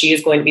fact that she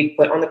is going to be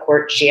put on the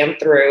court, jammed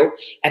through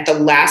at the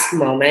last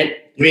moment.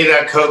 You mean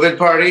that COVID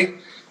party?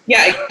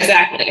 Yeah,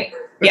 exactly.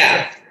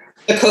 Yeah.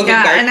 The COVID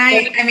garden. And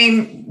I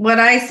mean, what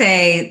I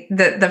say,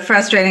 the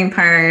frustrating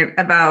part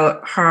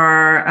about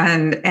her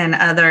and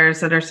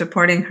others that are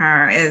supporting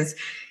her is,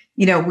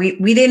 you know,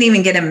 we didn't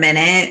even get a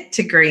minute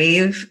to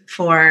grieve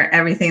for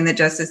everything that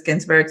Justice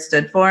Ginsburg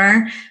stood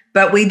for.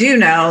 But we do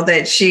know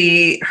that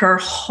her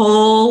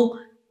whole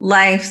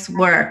life's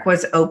work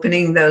was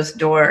opening those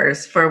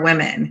doors for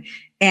women.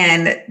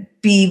 And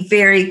be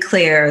very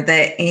clear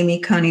that Amy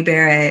Coney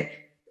Barrett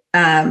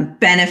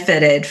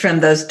benefited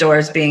from those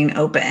doors being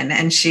open.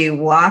 And she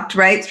walked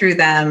right through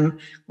them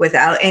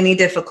without any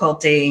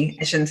difficulty.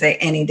 I shouldn't say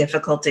any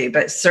difficulty,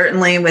 but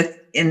certainly with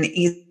an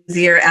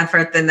easier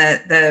effort than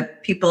the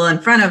people in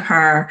front of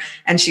her.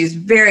 And she's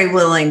very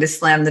willing to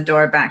slam the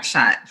door back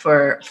shut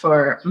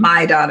for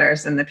my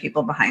daughters and the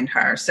people behind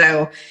her.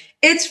 So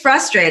it's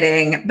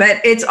frustrating,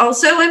 but it's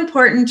also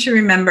important to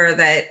remember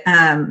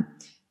that,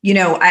 you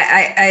know,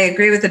 I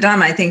agree with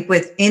Adama. I think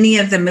with any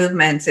of the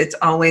movements, it's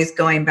always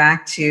going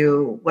back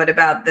to what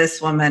about this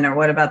woman or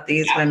what about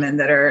these women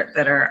that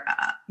are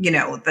you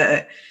know,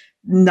 the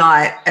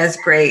not as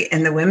great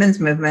in the women's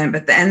movement.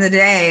 But at the end of the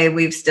day,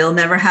 we've still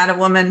never had a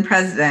woman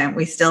president.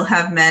 We still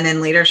have men in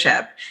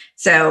leadership.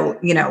 So,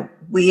 you know,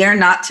 we are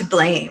not to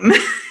blame.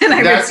 And I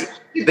refuse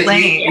to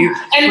blame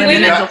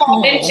women as a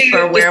whole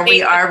for where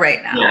we are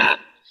right now. Yeah.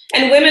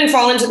 And women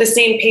fall into the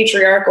same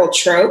patriarchal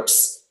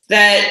tropes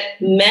that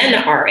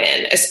men are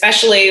in,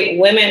 especially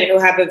women who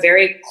have a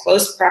very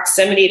close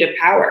proximity to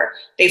power.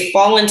 They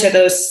fall into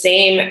those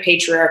same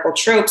patriarchal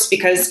tropes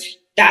because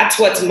that's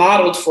what's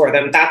modeled for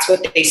them. That's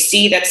what they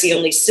see. That's the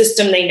only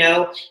system they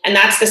know. And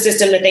that's the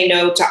system that they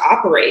know to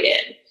operate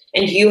in.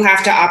 And you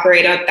have to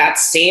operate at that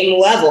same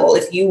level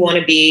if you want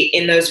to be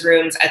in those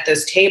rooms at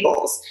those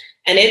tables.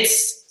 And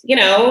it's, you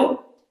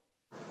know,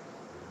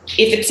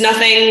 if it's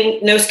nothing,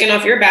 no skin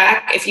off your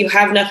back, if you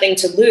have nothing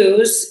to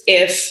lose,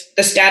 if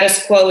the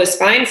status quo is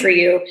fine for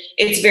you,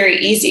 it's very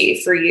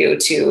easy for you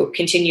to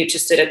continue to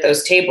sit at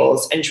those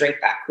tables and drink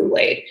that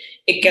Kool-Aid.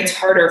 It gets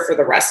harder for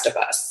the rest of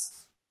us.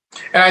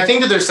 And I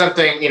think that there's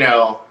something, you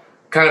know,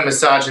 kind of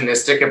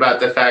misogynistic about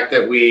the fact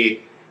that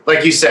we,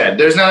 like you said,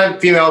 there's not a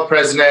female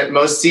president.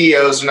 Most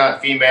CEOs are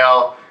not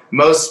female.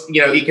 Most,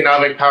 you know,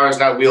 economic power is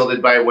not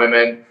wielded by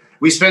women.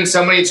 We spend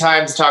so many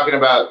times talking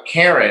about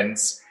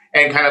Karens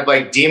and kind of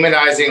like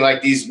demonizing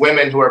like these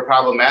women who are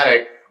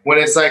problematic when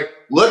it's like,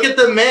 look at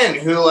the men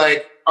who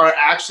like are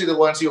actually the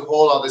ones who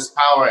hold all this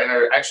power and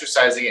are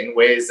exercising it in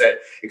ways that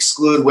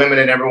exclude women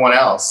and everyone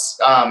else.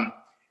 And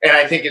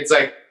I think it's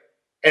like,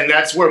 and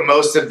that's where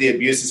most of the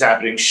abuse is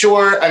happening.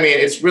 Sure, I mean,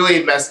 it's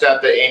really messed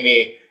up that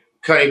Amy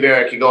Coney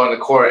Barrett could go on the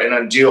court and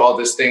undo all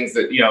these things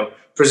that, you know,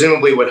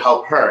 presumably would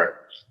help her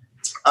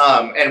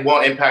and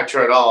won't impact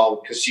her at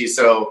all because she's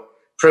so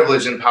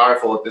privileged and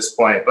powerful at this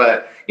point.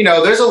 But, you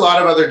know, there's a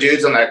lot of other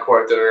dudes on that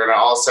court that are going to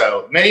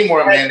also, many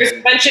more men. There's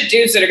a bunch of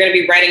dudes that are going to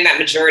be writing that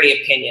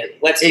majority opinion.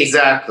 Let's be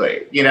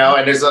exactly, you know,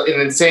 and there's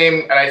in the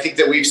same, and I think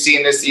that we've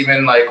seen this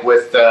even like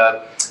with,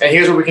 and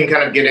here's where we can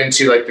kind of get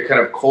into like the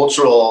kind of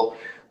cultural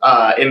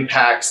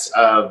impacts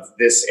of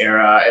this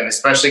era, and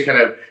especially kind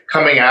of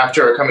coming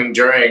after or coming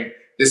during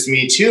this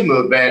Me Too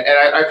movement.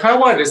 And I kind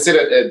of wanted to sit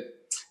at,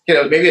 you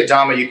know, maybe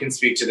Adama, you can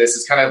speak to this.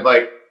 It's kind of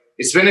like,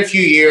 it's been a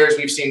few years.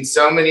 We've seen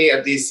so many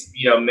of these,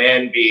 you know,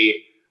 men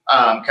be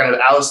kind of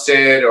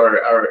ousted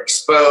or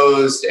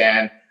exposed,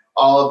 and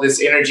all of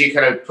this energy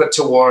kind of put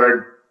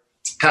toward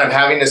kind of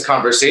having this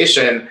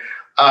conversation.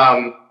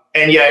 And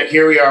yet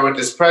here we are with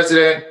this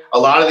president. A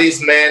lot of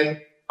these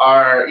men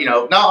are, you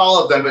know, not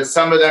all of them, but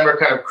some of them are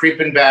kind of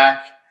creeping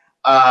back.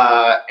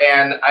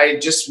 And I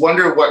just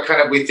wonder what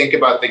kind of we think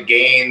about the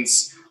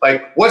gains,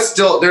 like what's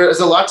still, there's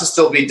a lot to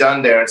still be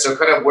done there. And so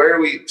kind of where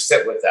do we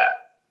sit with that?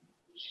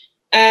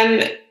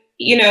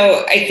 You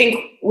know, I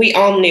think we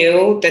all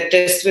knew that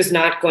this was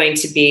not going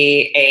to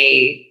be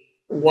a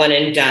one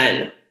and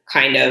done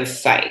kind of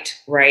fight,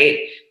 right?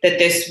 That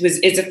this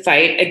is a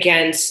fight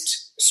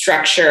against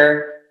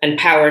structure and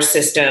power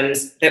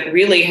systems that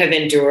really have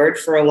endured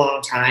for a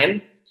long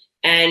time.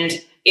 And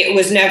it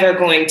was never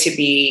going to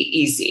be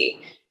easy.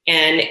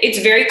 And it's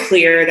very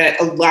clear that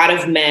a lot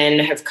of men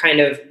have kind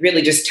of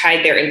really just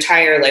tied their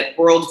entire like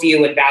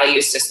worldview and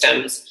value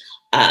systems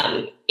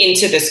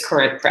into this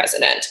current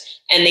president.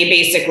 And they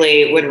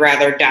basically would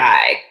rather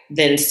die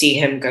than see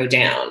him go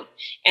down.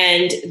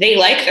 And they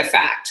like the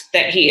fact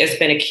that he has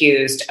been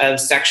accused of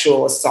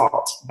sexual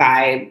assault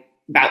by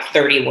about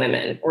 30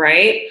 women,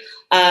 right?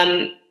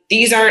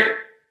 These aren't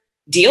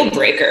deal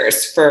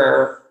breakers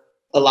for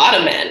a lot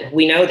of men.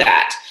 We know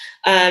that.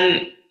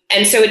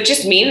 And so it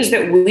just means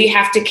that we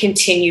have to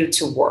continue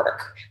to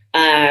work.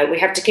 We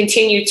have to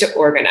continue to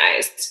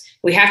organize.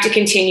 We have to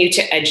continue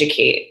to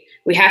educate.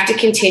 We have to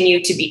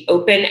continue to be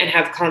open and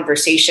have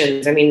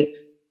conversations. I mean,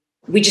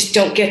 we just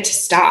don't get to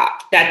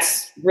stop.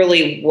 That's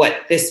really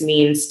what this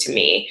means to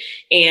me.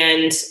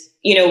 And,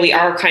 you know, we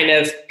are kind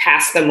of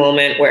past the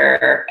moment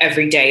where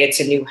every day it's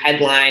a new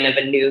headline of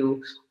a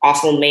new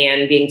awful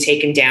man being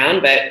taken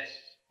down. But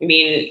I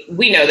mean,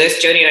 we know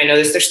this, Jody and I know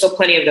this, there's still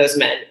plenty of those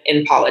men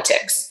in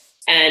politics.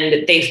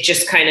 And they've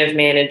just kind of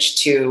managed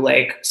to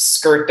like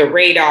skirt the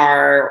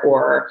radar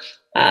or,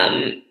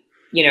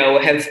 you know,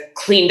 have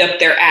cleaned up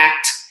their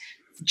act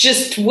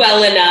just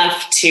well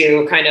enough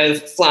to kind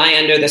of fly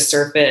under the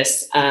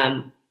surface.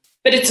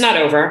 But it's not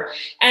over.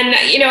 And,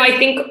 you know, I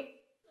think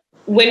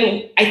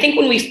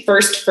when we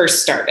first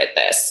started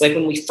this, like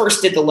when we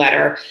first did the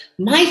letter,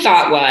 my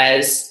thought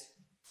was,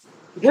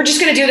 we're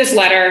just going to do this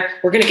letter.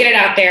 We're going to get it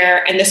out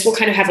there. And this will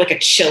kind of have like a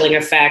chilling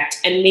effect.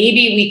 And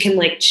maybe we can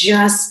like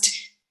just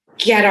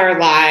get our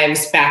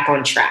lives back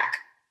on track.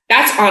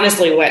 That's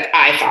honestly what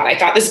I thought. I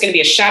thought this is going to be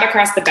a shot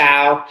across the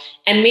bow,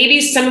 and maybe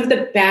some of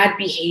the bad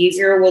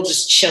behavior will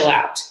just chill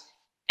out.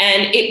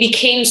 And it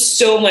became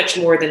so much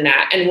more than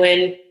that. And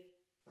when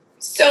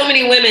so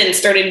many women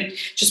started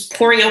just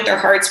pouring out their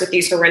hearts with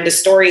these horrendous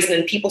stories, and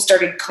then people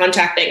started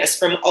contacting us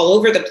from all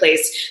over the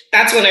place,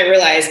 that's when I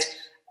realized,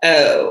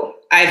 oh,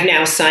 I've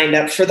now signed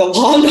up for the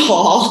long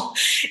haul.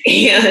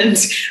 And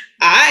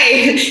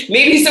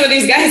maybe some of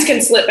these guys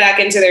can slip back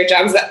into their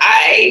jobs that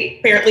I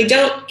apparently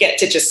don't get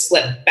to just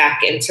slip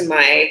back into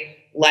my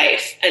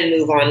life and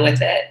move on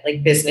with it,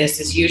 like business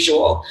as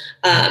usual.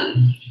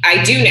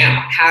 I do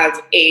now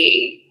have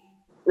a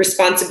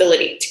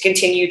responsibility to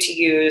continue to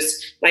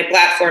use my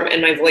platform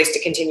and my voice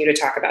to continue to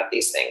talk about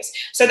these things.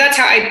 So that's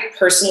how I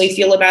personally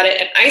feel about it.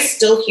 And I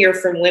still hear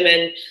from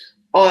women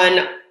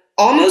on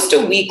almost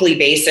a weekly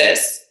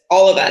basis,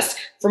 all of us,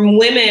 from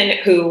women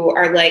who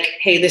are like,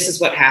 hey, this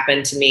is what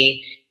happened to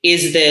me.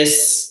 Is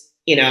this,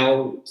 you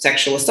know,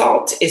 sexual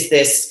assault? Is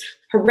this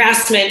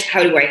harassment?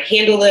 How do I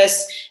handle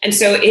this? And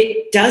so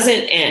it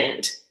doesn't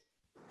end.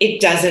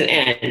 It doesn't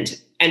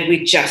end. And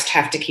we just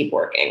have to keep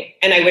working.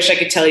 And I wish I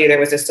could tell you there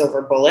was a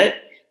silver bullet,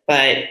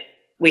 but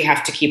we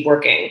have to keep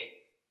working.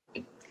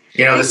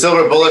 You know, the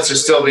silver bullets are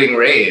still being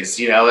raised.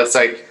 You know, it's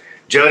like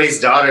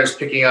Jody's daughter's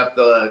picking up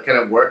the kind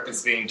of work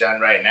that's being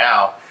done right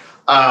now.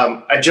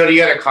 Jody,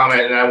 you had a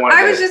comment, and I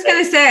was just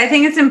going to say, I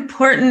think it's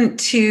important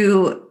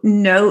to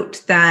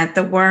note that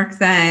the work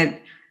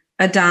that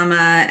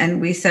Adama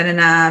and We Said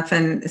Enough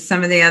and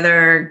some of the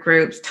other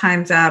groups,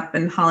 Time's Up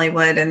and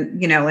Hollywood,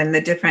 and, you know, in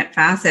the different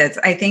facets,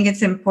 I think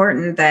it's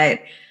important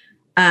that,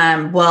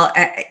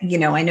 you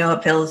know, I know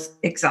it feels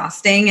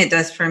exhausting. It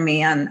does for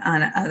me on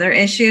other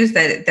issues,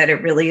 that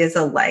it really is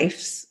a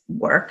life's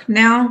work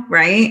now,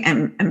 right?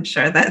 And I'm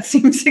sure that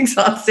seems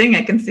exhausting.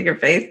 I can see your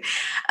face.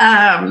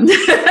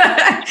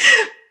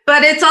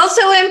 But it's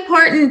also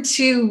important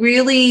to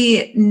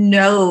really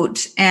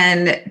note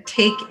and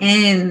take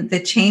in the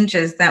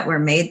changes that were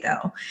made,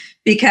 though,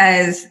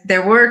 because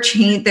there were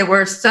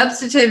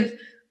substantive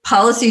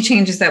policy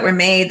changes that were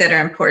made that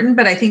are important.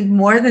 But I think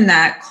more than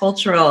that,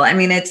 cultural. I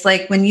mean, it's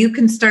like when you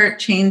can start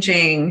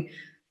changing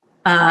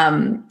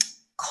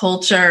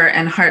culture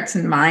and hearts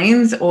and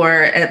minds,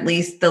 or at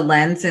least the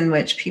lens in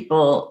which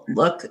people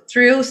look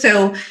through.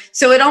 So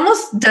it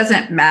almost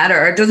doesn't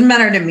matter. It doesn't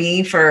matter to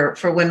me for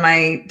when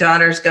my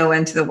daughters go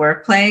into the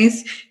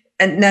workplace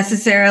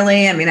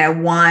necessarily. I mean, I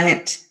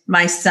want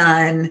my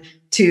son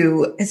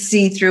to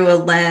see through a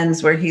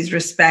lens where he's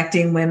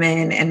respecting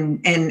women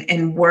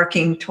and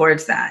working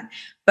towards that.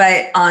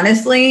 But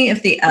honestly,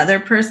 if the other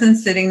person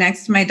sitting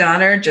next to my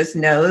daughter just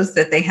knows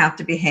that they have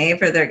to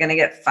behave or they're going to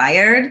get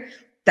fired,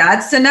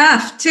 that's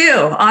enough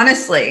too,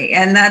 honestly.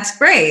 And that's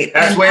great.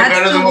 That's way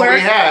better than what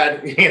we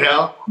had, you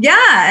know?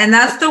 Yeah. And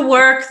that's the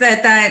work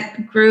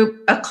that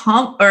group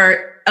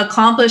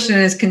accomplished and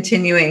is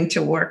continuing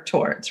to work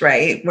towards,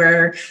 right?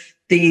 Where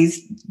these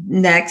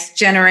next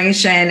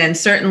generation, and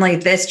certainly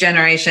this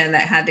generation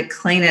that had to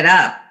clean it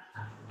up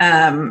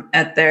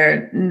at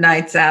their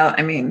nights out.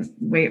 I mean,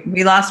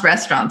 we lost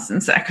restaurants in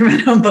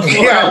Sacramento before.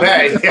 Yeah,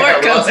 right. Yeah,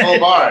 we lost whole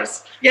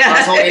bars. Yeah.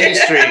 Lost whole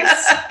industries.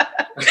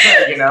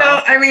 You know?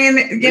 So, I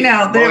mean, you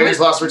know, lawyers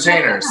lost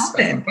retainers.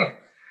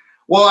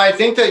 Well, I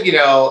think that, you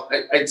know,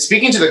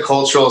 speaking to the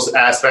cultural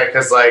aspect,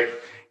 because, like,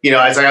 you know,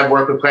 as I've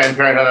worked with Planned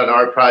Parenthood on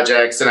art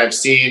projects, and I've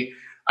seen,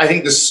 I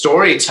think the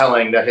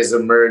storytelling that has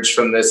emerged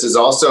from this is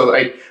also,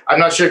 I'm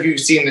not sure if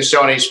you've seen the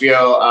show on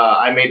HBO,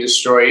 I May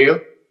Destroy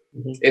You.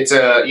 Mm-hmm. It's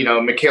a, you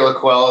know, Michaela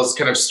Coel's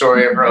kind of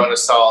story of her own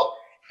assault.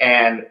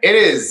 And it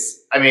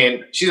is, I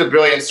mean, she's a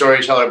brilliant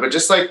storyteller, but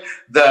just like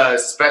the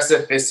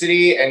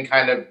specificity and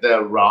kind of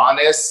the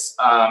rawness,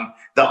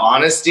 the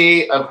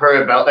honesty of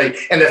her about, like,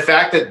 and the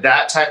fact that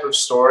that type of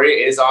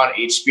story is on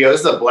HBO,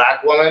 this is a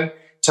Black woman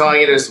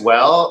telling it as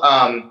well.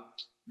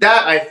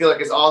 That I feel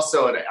like is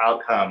also an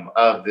outcome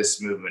of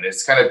this movement.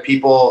 It's kind of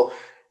people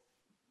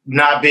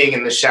not being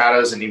in the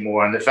shadows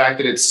anymore. And the fact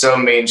that it's so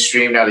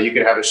mainstream now that you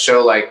could have a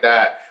show like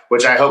that,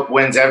 which I hope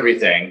wins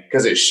everything,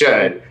 because it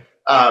should.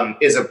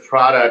 is a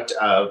product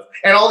of,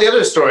 and all the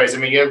other stories. I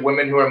mean, you have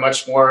women who are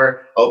much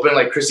more open,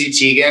 like Chrissy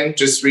Teigen,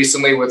 just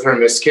recently with her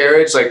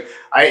miscarriage. Like,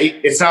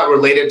 it's not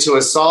related to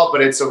assault,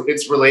 but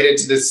it's related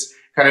to this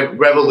kind of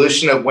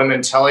revolution of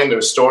women telling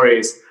their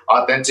stories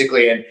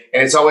authentically. And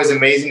it's always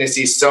amazing to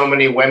see so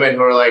many women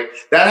who are like,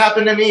 that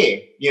happened to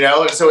me,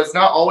 And so it's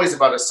not always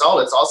about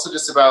assault. It's also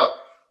just about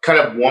kind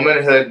of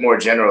womanhood more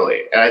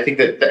generally. And I think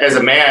that as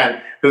a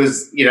man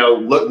who's,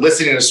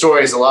 listening to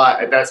stories a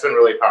lot, that's been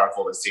really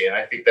powerful to see. And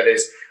I think that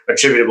is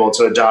attributable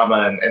to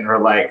Adama and her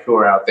like, who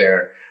are out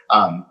there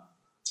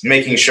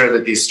making sure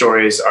that these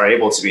stories are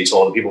able to be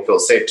told and people feel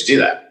safe to do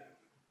that.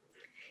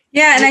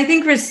 Yeah, and I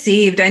think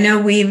I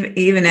know we've,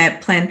 even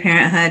at Planned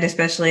Parenthood,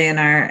 especially in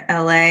our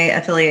LA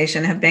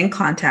affiliation, have been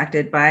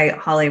contacted by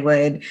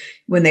Hollywood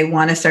when they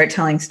want to start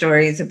telling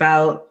stories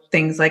about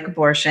things like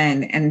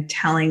abortion and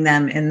telling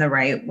them in the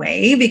right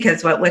way.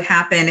 Because what would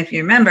happen, if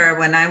you remember,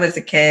 when I was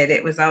a kid,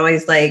 it was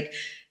always like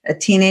a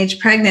teenage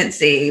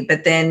pregnancy,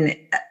 but then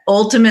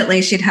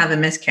ultimately she'd have a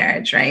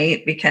miscarriage,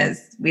 right?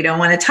 Because we don't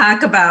want to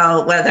talk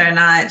about whether or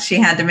not she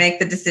had to make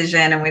the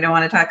decision, and we don't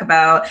want to talk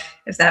about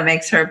if that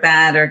makes her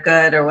bad or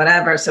good or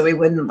whatever. So we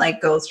wouldn't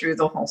go through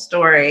the whole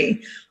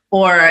story,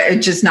 or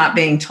it just not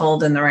being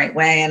told in the right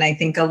way. And I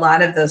think a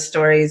lot of those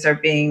stories are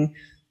being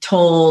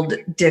told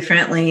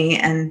differently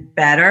and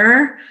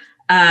better.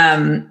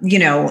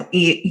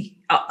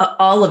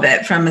 All of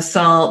it, from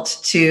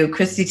assault to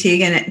Chrissy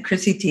Teigen.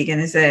 Chrissy Teigen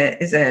is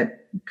a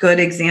good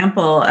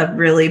example of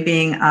really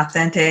being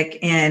authentic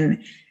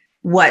in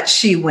what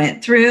she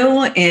went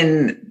through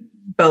in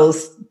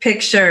both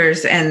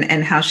pictures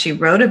and how she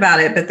wrote about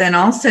it, but then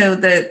also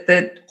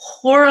the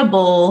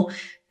horrible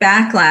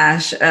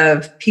backlash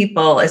of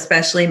people,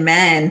 especially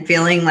men,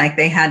 feeling like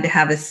they had to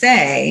have a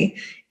say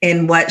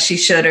in what she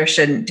should or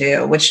shouldn't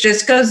do, which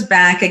just goes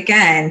back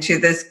again to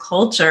this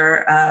culture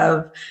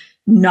of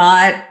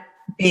not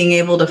being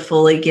able to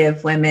fully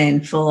give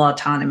women full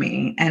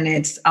autonomy. And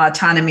it's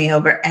autonomy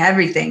over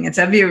everything. It's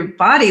over your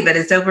body, but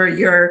it's over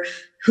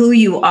who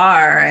you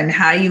are and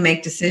how you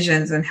make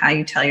decisions and how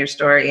you tell your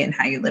story and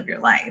how you live your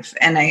life.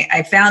 And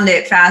I found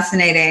it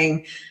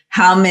fascinating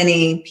how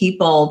many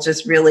people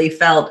just really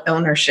felt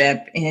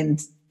ownership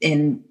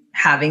in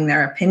having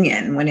their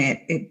opinion when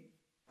it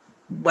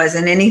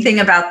wasn't anything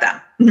about them,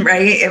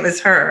 right? It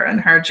was her and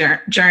her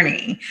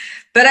journey.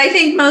 But I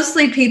think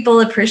mostly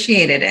people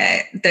appreciated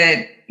it.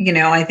 That,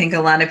 I think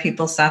a lot of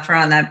people suffer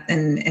on that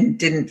and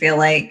didn't feel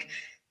like,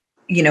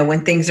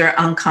 when things are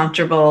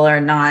uncomfortable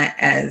or not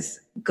as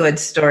good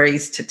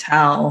stories to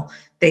tell,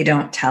 they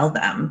don't tell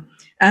them.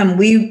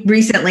 We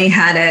recently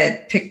had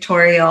a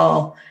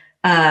pictorial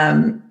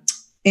in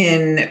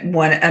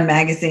a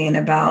magazine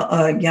about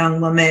a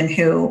young woman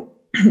who,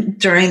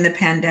 during the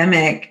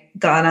pandemic,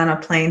 got on a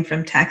plane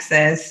from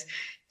Texas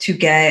to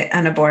get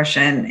an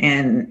abortion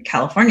in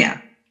California,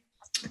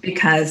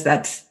 because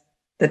that's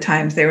the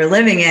times they were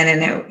living in.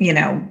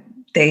 And,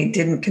 they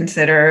didn't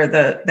consider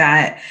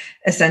that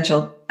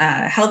essential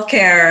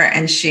healthcare.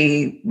 And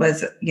she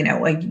was,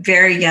 a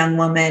very young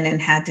woman and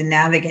had to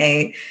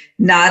navigate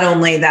not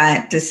only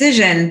that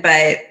decision,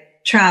 but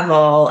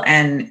travel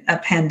and a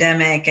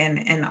pandemic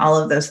and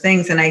all of those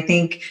things. And I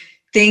think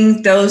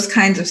those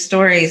kinds of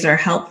stories are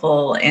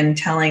helpful in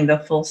telling the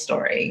full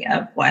story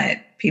of what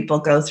people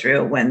go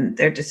through when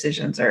their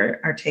decisions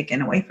are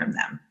taken away from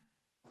them.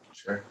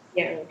 Sure.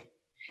 Yeah.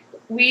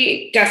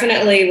 We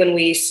definitely, when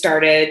we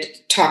started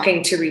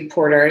talking to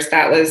reporters,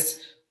 that was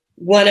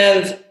one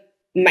of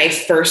my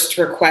first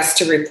requests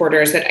to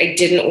reporters, that I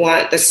didn't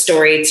want the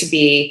story to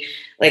be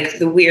like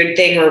the weird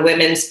thing where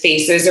women's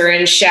faces are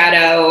in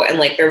shadow and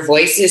like their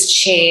voices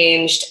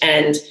changed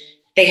and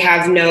they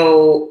have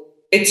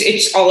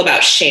it's all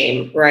about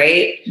shame,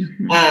 right?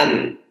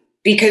 Mm-hmm.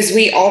 Because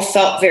we all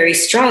felt very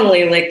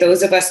strongly, like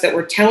those of us that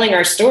were telling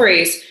our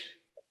stories,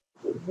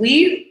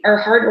 we are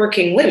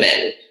hardworking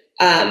women.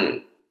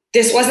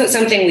 This wasn't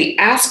something we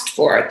asked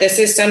for. This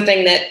is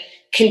something that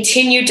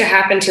continued to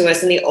happen to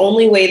us. And the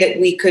only way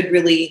that we could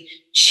really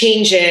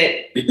change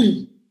it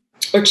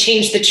or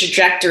change the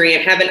trajectory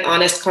and have an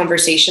honest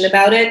conversation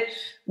about it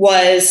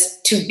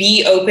was to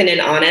be open and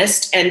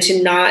honest, and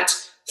to not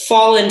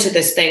fall into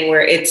this thing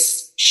where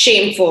it's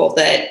shameful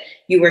that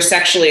you were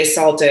sexually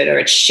assaulted, or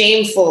it's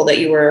shameful that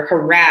you were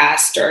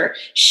harassed, or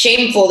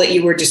shameful that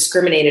you were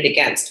discriminated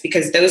against,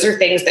 because those are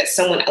things that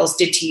someone else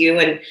did to you.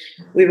 And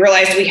we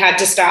realized we had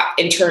to stop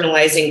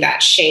internalizing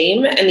that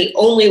shame. And the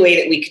only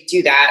way that we could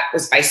do that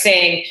was by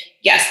saying,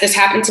 yes, this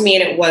happened to me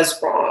and it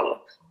was wrong.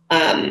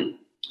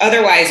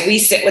 Otherwise, we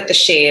sit with the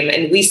shame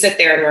and we sit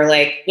there and we're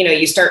like,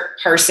 you start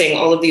parsing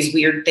all of these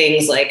weird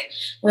things like,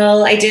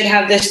 well, I did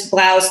have this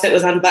blouse that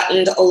was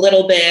unbuttoned a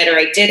little bit, or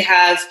I did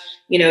have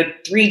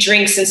 3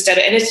 drinks instead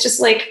of, and it's just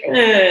like,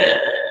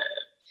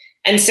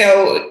 And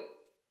so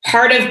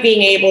part of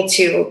being able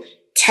to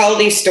tell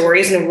these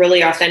stories in a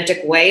really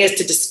authentic way is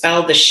to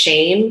dispel the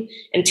shame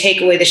and take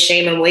away the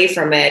shame away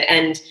from it.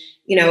 And,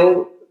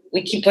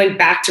 we keep going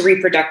back to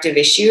reproductive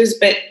issues,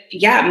 but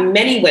yeah,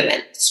 many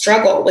women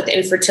struggle with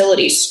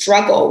infertility,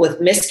 struggle with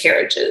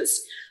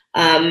miscarriages.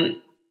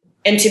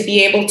 And to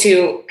be able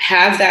to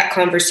have that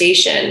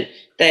conversation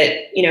that,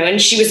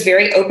 and she was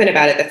very open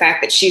about it. The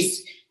fact that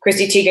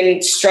Chrissy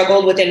Teigen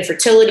struggled with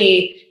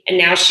infertility and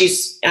now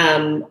she's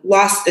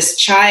lost this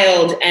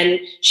child, and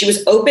she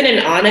was open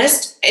and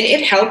honest, and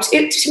it helped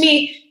to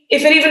me.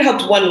 If it even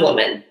helped one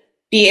woman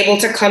be able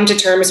to come to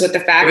terms with the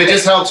fact that it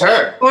just helped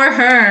her. Or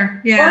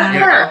her. Yeah. Or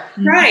her.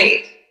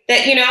 Right.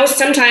 That,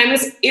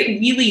 sometimes it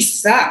really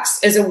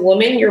sucks. As a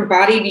woman, your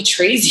body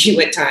betrays you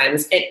at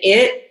times, and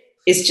it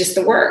is just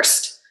the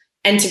worst.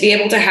 And to be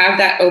able to have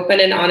that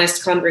open and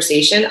honest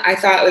conversation, I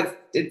thought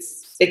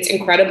it's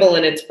incredible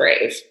and it's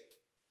brave.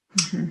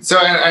 Mm-hmm. So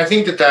I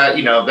think that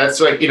that's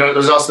like,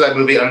 there's also that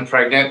movie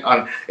Unpregnant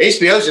on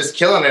HBO's just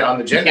killing it on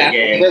the gender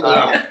game.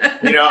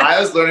 I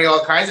was learning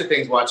all kinds of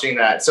things watching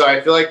that. So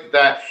I feel like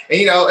that, and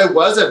it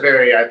was a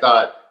very, I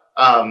thought,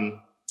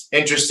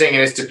 interesting in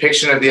its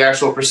depiction of the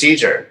actual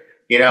procedure.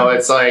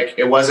 It's like,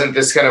 it wasn't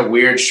this kind of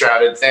weird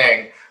shrouded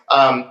thing.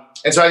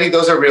 And so I think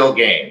those are real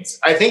gains.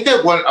 I think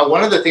that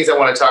one of the things I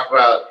want to talk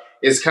about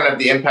is kind of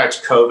the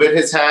impact COVID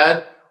has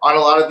had on a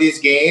lot of these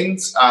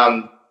gains.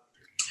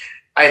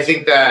 I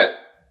think that,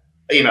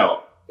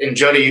 and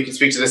Jody, you can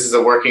speak to this as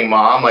a working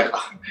mom. Like,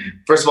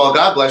 first of all,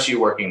 God bless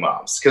you working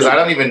moms, because I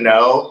don't even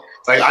know.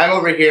 Like, I'm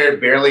over here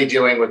barely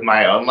dealing with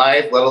my own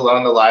life, let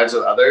alone the lives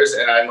of others.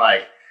 And I'm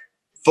like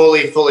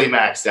fully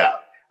maxed out.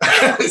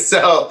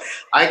 So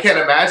I can't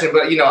imagine,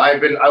 but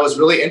I was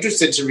really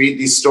interested to read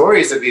these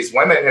stories of these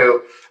women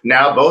who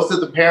now both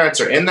of the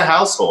parents are in the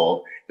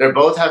household. They're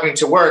both having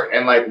to work,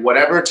 and like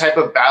whatever type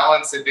of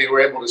balance that they were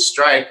able to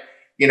strike,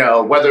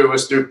 whether it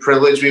was through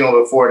privilege, being able to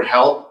afford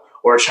help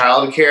or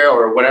childcare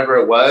or whatever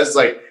it was,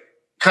 like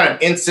kind of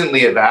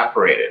instantly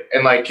evaporated.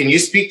 And like, can you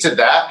speak to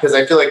that? Because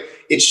I feel like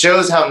it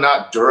shows how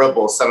not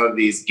durable some of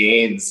these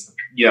gains,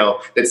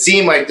 that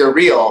seem like they're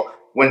real.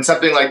 When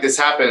something like this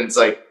happens,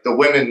 like the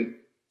women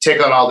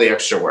take on all the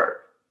extra work.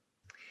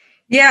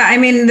 Yeah, I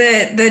mean,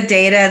 the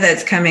data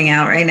that's coming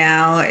out right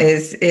now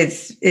is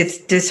it's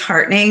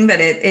disheartening, but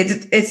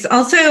it's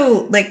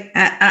also like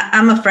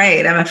I'm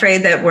afraid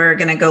that we're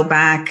going to go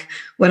back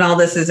when all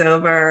this is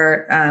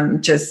over.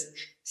 Just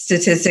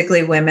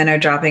statistically, women are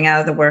dropping out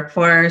of the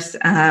workforce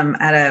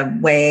at a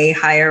way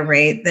higher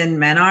rate than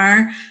men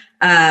are.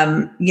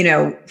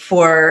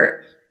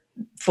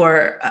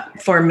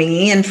 For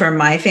me and for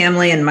my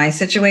family and my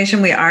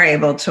situation, we are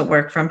able to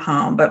work from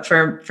home, but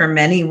for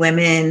many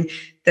women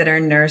that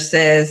are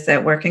nurses,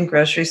 that work in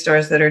grocery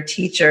stores, that are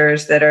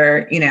teachers, that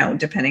are,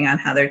 depending on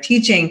how they're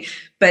teaching,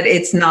 but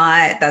that's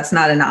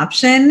not an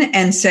option.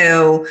 And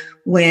so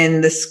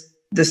when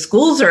the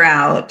schools are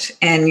out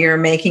and you're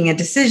making a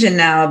decision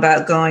now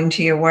about going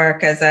to your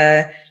work as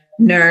a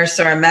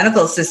nurse or a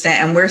medical assistant,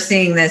 and we're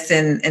seeing this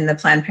in the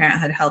Planned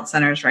Parenthood health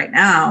centers right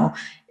now,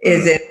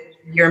 is if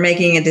you're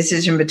making a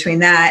decision between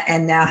that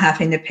and now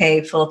having to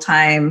pay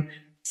full-time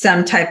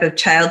some type of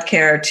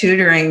childcare or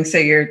tutoring so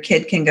your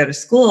kid can go to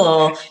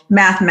school,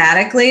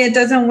 mathematically it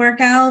doesn't work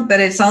out,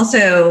 but it's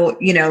also,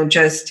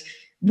 just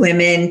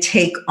women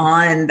take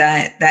on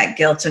that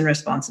guilt and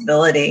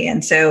responsibility.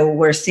 And so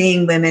we're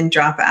seeing women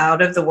drop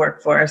out of the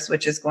workforce,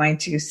 which is going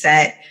to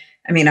the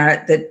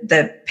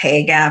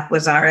pay gap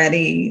was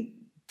already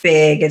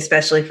big,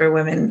 especially for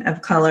women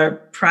of color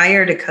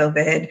prior to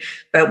COVID,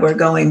 but we're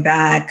going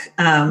back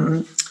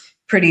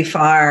pretty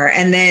far.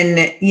 And then,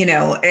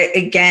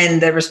 again,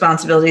 the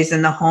responsibilities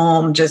in the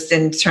home, just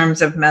in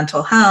terms of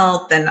mental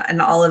health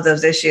and all of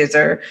those issues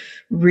are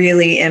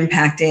really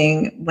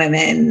impacting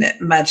women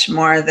much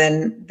more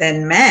than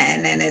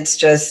men. And it's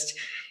just,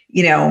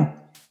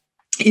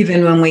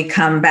 even when we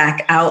come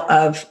back out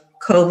of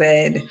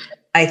COVID,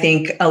 I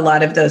think a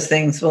lot of those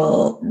things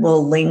will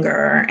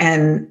linger.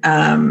 And,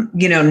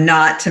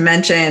 not to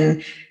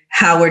mention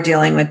how we're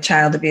dealing with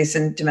child abuse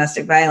and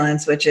domestic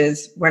violence, which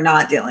is we're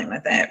not dealing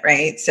with it,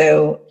 right?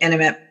 So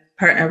intimate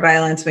partner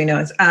violence, we know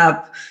is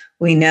up.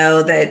 We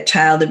know that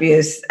child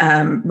abuse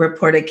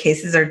reported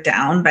cases are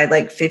down by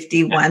like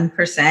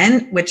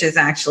 51%, which is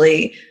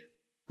actually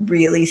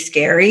really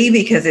scary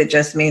because it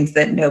just means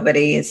that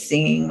nobody is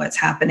seeing what's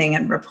happening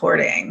and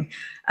reporting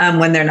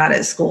when they're not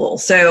at school.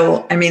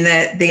 So, I mean,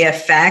 the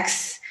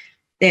effects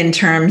in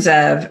terms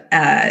of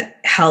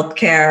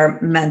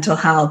healthcare, mental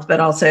health, but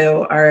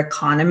also our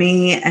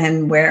economy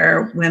and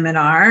where women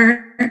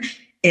are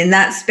in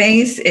that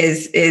space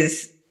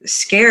is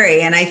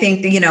scary. And I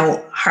think,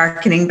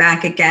 hearkening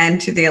back again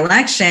to the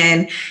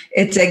election,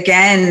 it's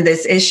again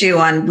this issue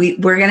on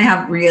we're going to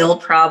have real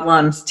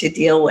problems to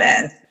deal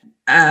with,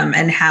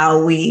 and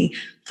how we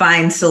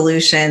find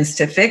solutions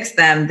to fix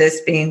them,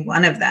 this being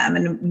one of them.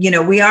 And,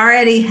 we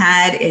already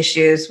had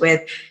issues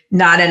with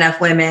not enough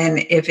women,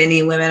 if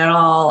any women at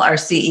all, are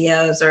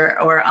CEOs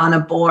or on a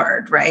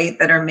board, right,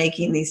 that are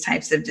making these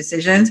types of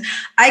decisions.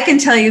 I can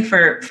tell you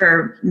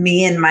for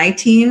me and my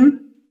team,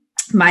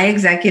 my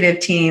executive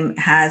team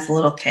has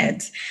little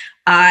kids.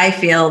 I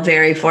feel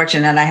very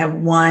fortunate. I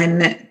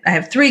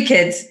have 3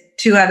 kids,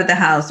 2 out of the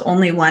house,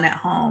 only 1 at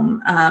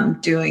home,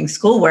 doing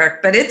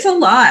schoolwork. But it's a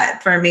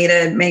lot for me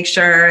to make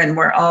sure, and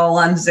we're all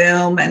on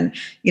Zoom. And,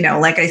 you know,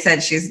 like I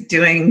said, she's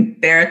doing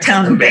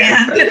baritone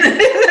band in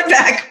the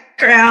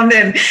background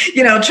and,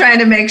 you know, trying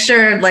to make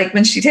sure, like,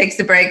 when she takes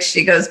the break,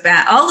 she goes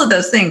back, all of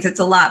those things. It's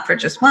a lot for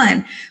just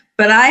one.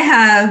 But I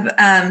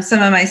have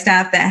some of my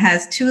staff that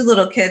has 2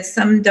 little kids.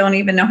 Some don't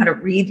even know how to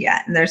read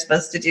yet, and they're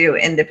supposed to do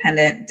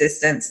independent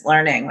distance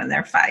learning when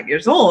they're 5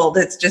 years old.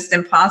 It's just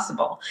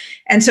impossible.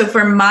 And so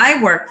for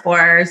my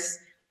workforce,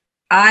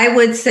 I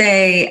would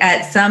say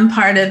at some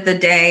part of the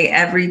day,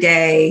 every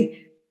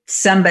day,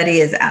 somebody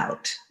is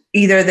out.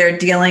 Either they're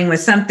dealing with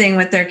something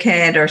with their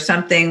kid or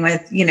something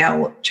with, you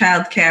know,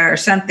 childcare or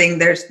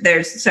something.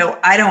 So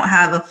I don't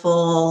have a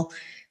full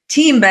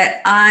team,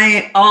 but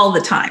I all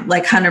the time,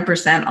 like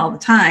 100% all the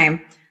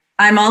time.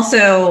 I'm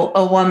also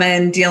a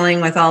woman dealing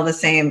with all the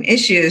same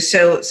issues.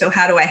 So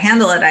how do I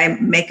handle it? I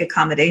make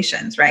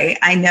accommodations, right?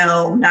 I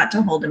know not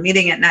to hold a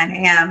meeting at 9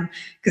 a.m.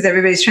 because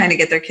everybody's trying to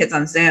get their kids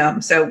on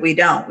Zoom. So we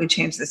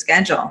change the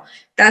schedule.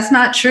 That's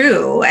not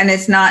true. And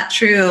it's not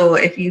true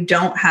if you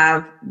don't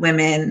have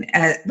women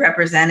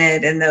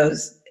represented in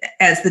those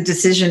as the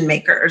decision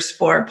makers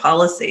for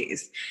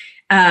policies.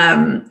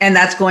 And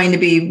that's going to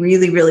be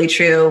really, really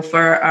true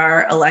for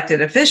our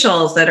elected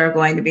officials that are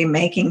going to be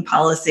making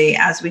policy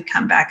as we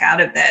come back out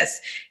of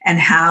this, and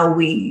how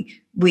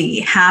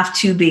we have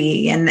to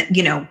be, and,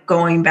 you know,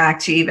 going back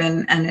to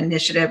even an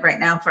initiative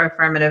right now for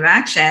affirmative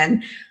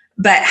action,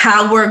 but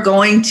how we're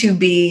going to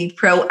be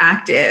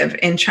proactive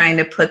in trying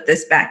to put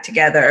this back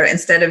together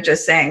instead of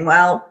just saying,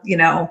 well, you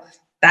know,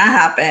 that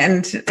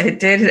happened. It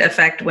did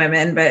affect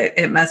women, but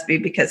it must be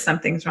because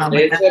something's wrong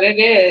with that. It is what it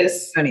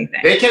is. Anything.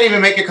 They can't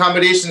even make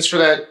accommodations for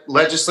that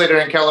legislator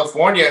in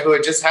California who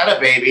had just had a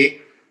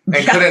baby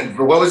and couldn't,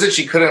 what was it?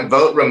 She couldn't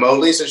vote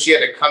remotely. So she had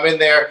to come in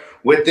there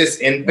with this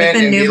infant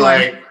and be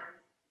like,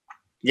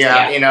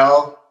 you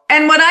know.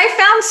 And what I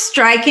found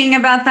striking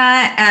about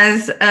that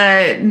as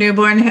a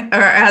newborn,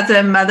 or as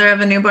a mother of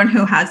a newborn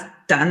who has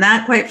done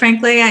that, quite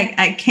frankly,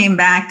 I came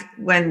back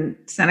when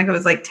Seneca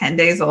was like 10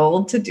 days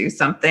old to do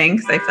something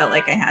because I felt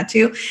like I had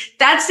to.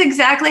 That's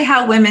exactly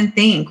how women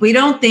think. We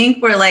don't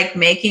think we're like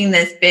making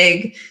this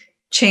big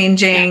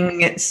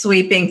changing,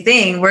 sweeping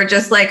thing. We're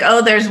just like,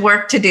 oh, there's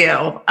work to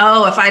do.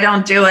 Oh, if I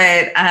don't do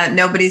it,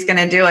 nobody's going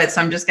to do it.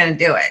 So I'm just going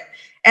to do it.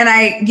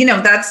 And you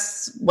know,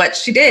 that's what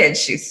she did.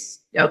 She's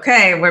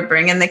okay, we're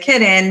bringing the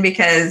kid in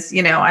because,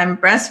 you know, I'm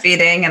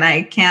breastfeeding and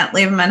I can't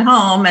leave him at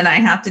home and I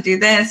have to do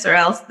this or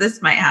else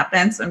this might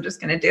happen. So I'm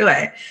just going to do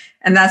it.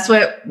 And that's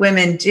what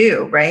women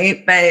do,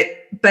 right?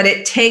 But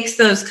it takes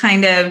those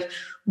kind of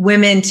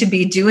women to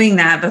be doing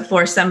that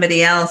before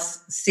somebody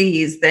else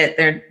sees that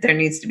there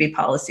needs to be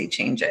policy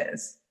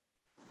changes.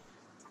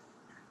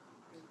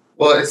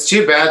 Well, it's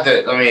too bad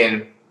that, I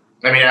mean,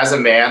 as a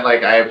man,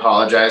 like, I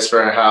apologize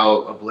for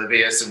how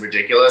oblivious and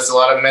ridiculous a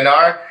lot of men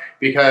are,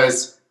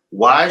 because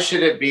why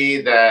should it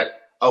be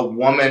that a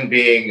woman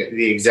being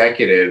the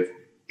executive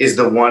is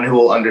the one who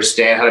will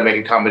understand how to make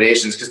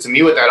accommodations? Because to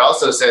me, what that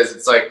also says,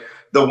 it's like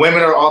the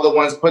women are all the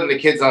ones putting the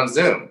kids on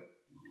Zoom.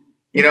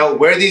 You know,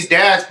 where are these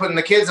dads putting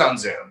the kids on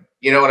Zoom?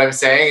 You know what I'm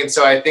saying? And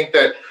so I think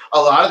that a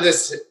lot of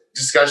this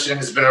discussion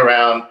has been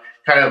around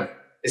kind of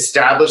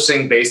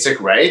establishing basic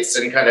rights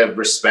and kind of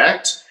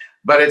respect.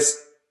 But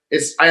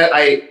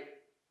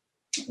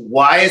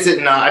why is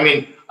it not? I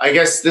mean, I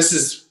guess this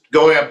is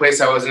going a place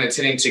I wasn't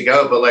intending to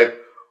go, but like,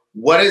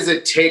 what does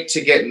it take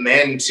to get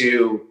men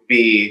to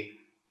be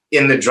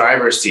in the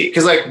driver's seat?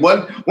 Because like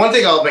one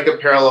thing I'll make a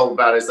parallel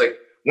about is like,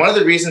 one of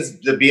the reasons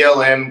the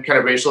BLM kind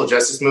of racial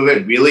justice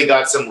movement really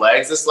got some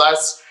legs this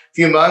last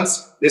few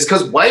months is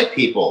because white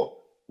people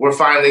were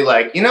finally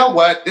like, you know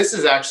what, this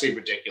is actually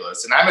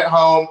ridiculous. And I'm at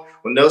home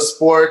with no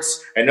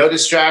sports and no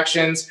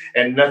distractions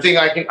and nothing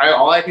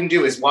all I can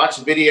do is watch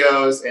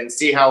videos and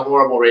see how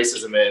horrible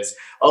racism is.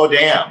 Oh,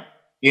 damn.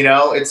 You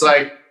know, it's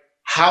like,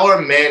 how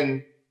are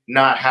men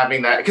not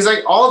having that? Because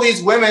like all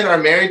these women are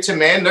married to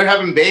men. They're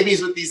having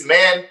babies with these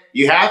men.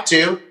 You have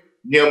to,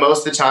 you know,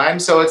 most of the time.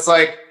 So it's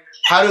like,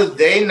 how do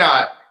they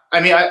not? I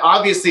mean,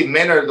 obviously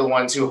men are the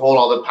ones who hold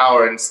all the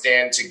power and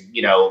stand to,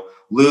 you know,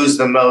 lose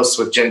the most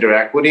with gender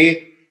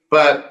equity.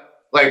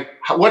 But like,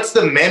 what's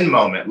the men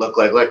moment look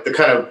like? Like the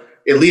kind of,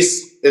 at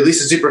least a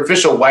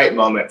superficial white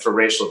moment for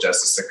racial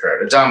justice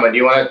occurred. Adama, do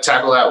you want to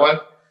tackle that one?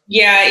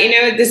 Yeah, you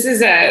know, this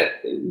is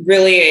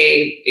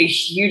really a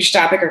huge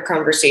topic of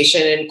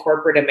conversation in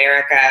corporate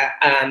America.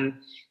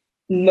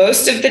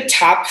 Most of the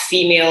top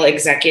female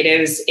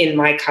executives in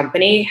my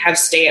company have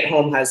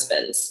stay-at-home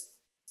husbands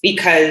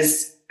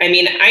because, I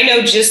mean, I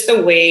know just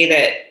the way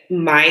that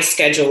my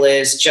schedule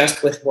is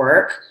just with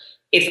work.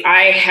 If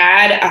I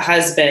had a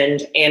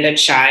husband and a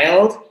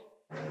child,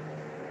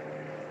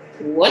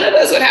 one of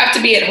us would have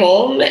to be at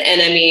home.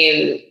 And I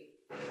mean,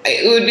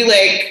 it would be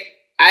like,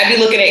 I'd be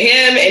looking at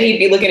him and he'd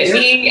be looking at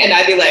me and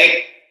I'd be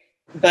like,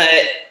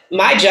 but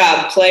my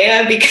job,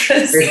 playa,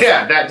 because,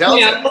 that delta.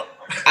 You know,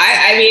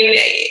 I mean,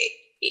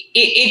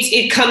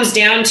 it comes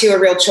down to a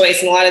real choice.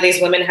 And a lot of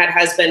these women had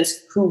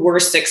husbands who were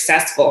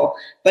successful,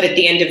 but at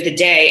the end of the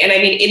day, and I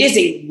mean, it is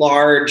a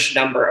large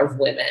number of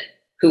women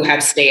who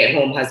have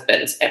stay-at-home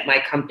husbands at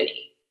my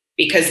company,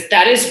 because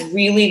that is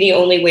really the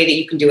only way that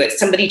you can do it.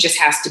 Somebody just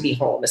has to be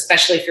home,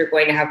 especially if you're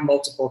going to have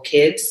multiple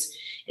kids.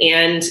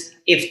 And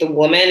if the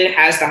woman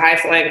has the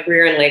high-flying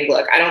career and like,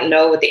 look, I don't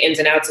know what the ins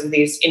and outs of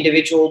these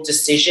individual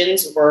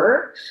decisions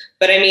were,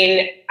 but I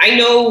mean, I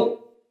know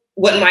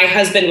what my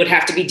husband would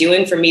have to be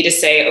doing for me to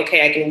say,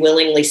 okay, I can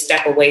willingly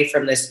step away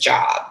from this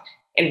job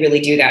and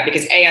really do that,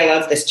 because A, I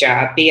love this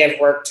job. B, I've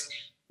worked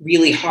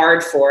really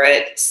hard for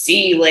it.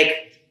 C,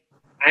 like,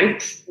 I'm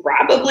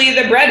probably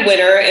the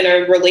breadwinner in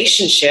a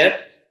relationship.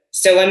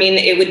 So, I mean,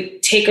 it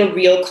would take a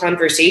real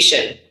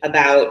conversation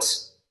about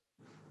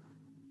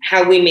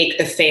how we make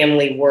the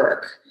family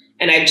work.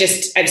 And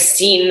I've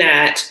seen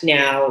that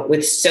now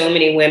with so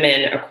many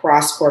women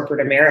across corporate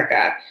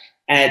America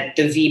at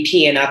the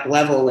VP and up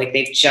level. Like,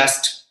 they've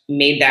just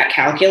made that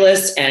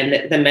calculus,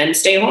 and the men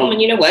stay home,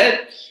 and you know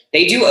what?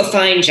 They do a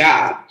fine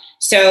job.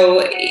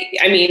 So,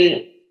 I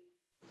mean,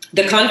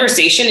 the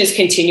conversation is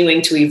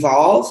continuing to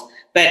evolve,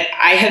 but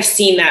I have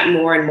seen that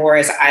more and more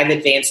as I've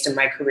advanced in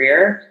my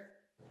career.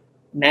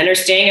 Men are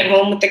staying at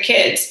home with the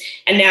kids.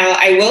 And now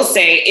I will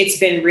say it's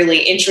been really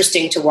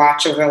interesting to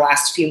watch over the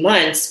last few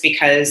months,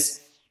 because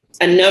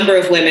a number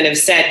of women have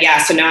said,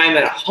 yeah, so now I'm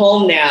at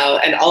home now.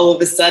 And all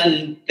of a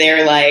sudden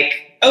they're like,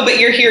 oh, but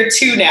you're here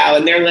too now.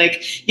 And they're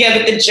like, yeah,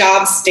 but the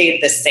job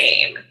stayed the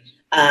same.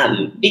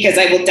 Because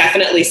I will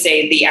definitely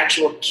say the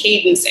actual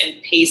cadence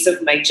and pace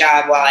of my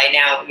job while I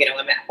now,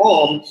 I'm at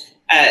home,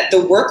 the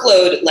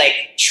workload like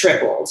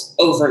tripled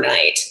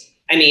overnight.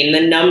 I mean,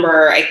 the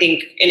number, I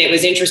think, and it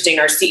was interesting,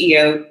 our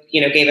CEO,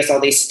 gave us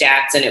all these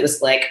stats, and it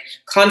was like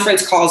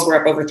conference calls were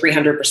up over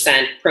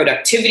 300%.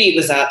 Productivity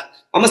was up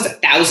almost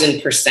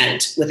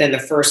 1,000% within the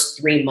first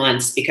 3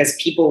 months, because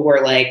people were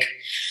like,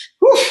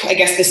 whew, I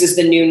guess this is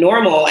the new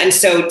normal. And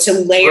so to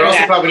layer we're also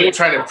that probably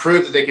trying to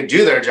prove that they can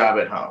do their job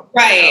at home.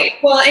 Right.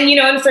 Well, and,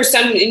 and for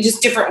some,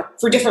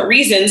 for different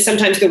reasons,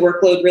 sometimes the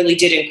workload really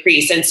did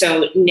increase. And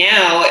so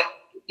now,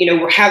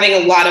 we're having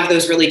a lot of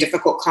those really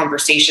difficult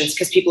conversations,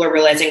 because people are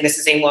realizing this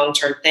is a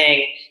long-term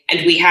thing,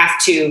 and we have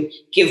to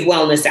give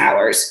wellness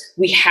hours.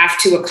 We have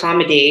to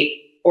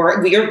accommodate,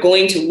 or we are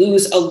going to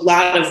lose a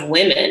lot of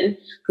women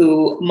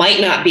who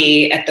might not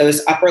be at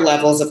those upper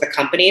levels of the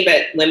company,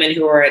 but women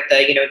who are at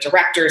the,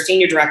 director,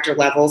 senior director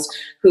levels,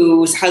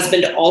 whose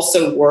husband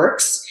also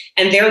works.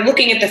 And they're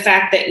looking at the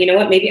fact that,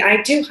 maybe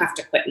I do have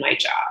to quit my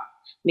job.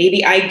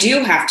 Maybe I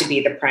do have to be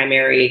the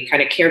primary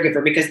kind of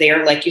caregiver, because they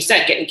are, like you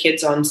said, getting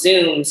kids on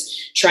Zooms,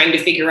 trying to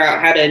figure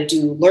out how to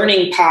do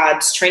learning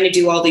pods, trying to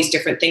do all these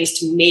different things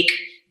to make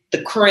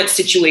the current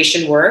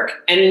situation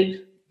work.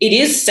 And it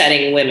is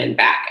setting women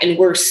back, and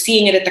we're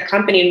seeing it at the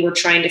company, and we're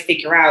trying to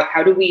figure out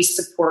how do we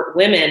support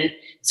women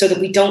so that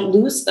we don't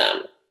lose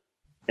them.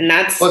 And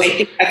I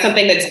think that's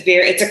something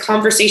it's a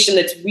conversation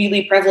that's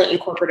really prevalent in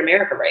corporate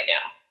America right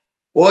now.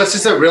 Well, it's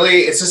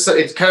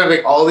kind of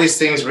like all these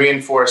things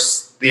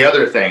reinforce the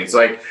other things,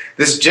 like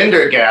this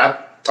gender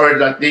gap, or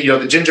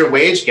the gender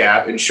wage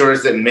gap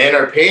ensures that men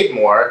are paid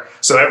more.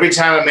 So every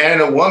time a man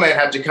and a woman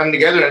have to come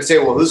together and say,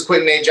 well, who's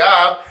quitting a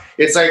job?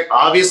 It's like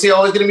obviously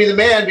always going to be the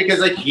man,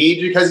 because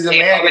he's a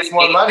man, gets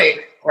more money.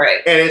 Right.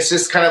 And it's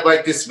just kind of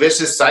like this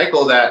vicious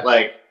cycle that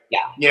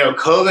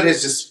COVID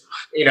has just,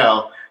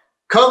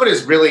 COVID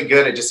is really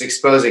good at just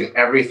exposing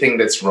everything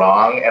that's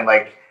wrong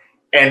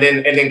and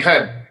then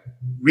kind of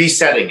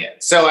resetting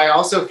it. So I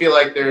also feel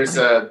like there's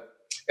an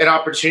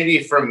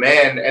opportunity for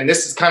men, and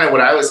this is kind of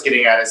what I was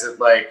getting at, is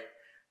that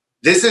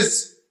this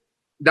is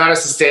not a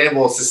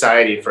sustainable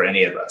society for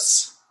any of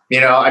us.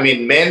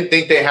 Men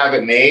think they have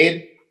it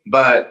made,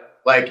 but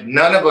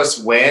none of us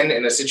win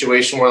in a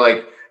situation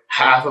where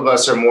half of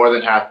us or more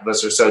than half of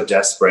us are so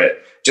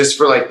desperate just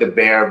for the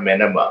bare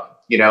minimum,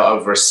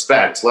 of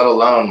respect, let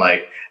alone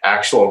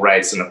actual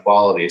rights and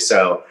equality.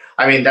 So,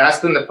 that's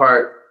been the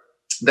part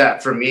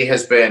that for me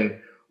has been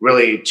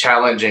really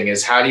challenging,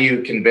 is how do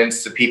you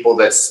convince the people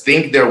that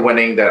think they're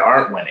winning that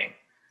aren't winning?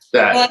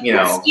 That,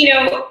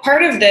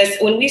 part of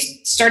this, when we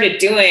started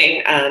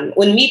doing,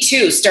 when Me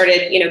Too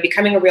started,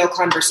 becoming a real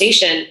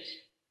conversation,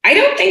 I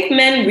don't think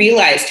men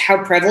realized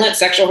how prevalent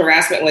sexual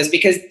harassment was,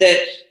 because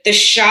the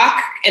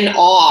shock and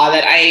awe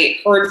that I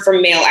heard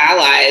from male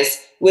allies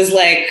was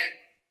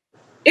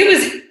it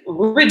was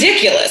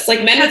ridiculous.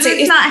 Men would say,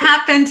 it's not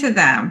happened to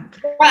them.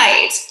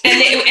 Right.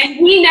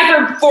 And we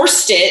never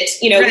forced it,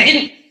 right. We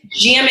didn't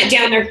jam it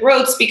down their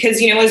throats,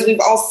 because, as we've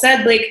all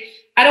said,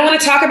 I don't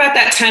want to talk about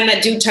that time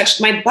that dude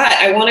touched my butt.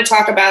 I want to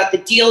talk about the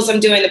deals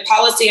I'm doing, the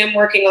policy I'm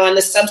working on,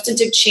 the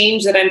substantive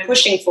change that I'm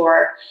pushing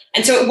for.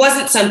 And so it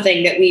wasn't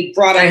something that we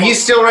brought up. And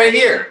he's still right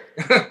here.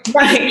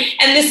 Right.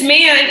 And this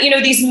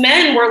man, these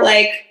men were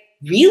like,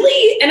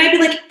 really? And I'd be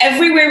like,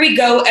 everywhere we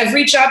go,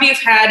 every job you've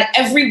had,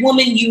 every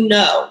woman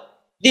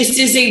this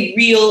is a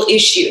real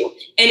issue.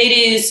 And it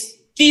is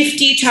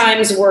 50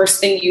 times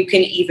worse than you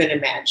can even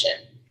imagine.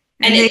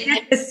 And they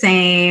get the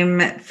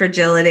same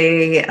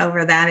fragility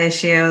over that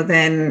issue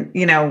than,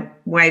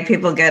 white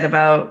people get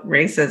about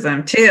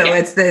racism too. Yeah.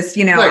 It's this,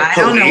 like I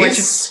don't know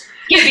what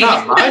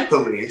not my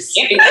police.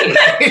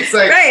 It's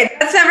like, right.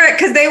 That's never,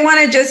 because they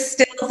want to just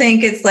still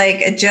think it's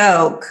like a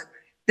joke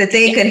that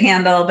they could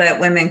handle, but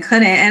women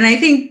couldn't. And I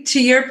think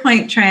to your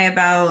point, Trey,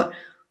 about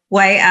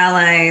white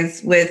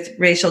allies with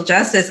racial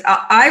justice,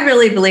 I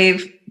really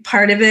believe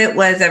part of it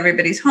was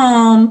everybody's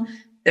home.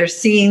 They're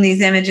seeing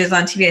these images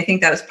on TV. I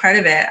think that was part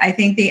of it. I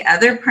think the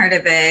other part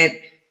of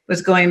it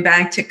was going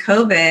back to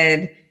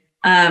COVID.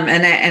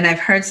 And I've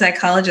heard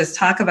psychologists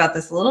talk about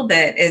this a little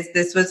bit, is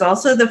this was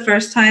also the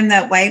first time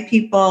that white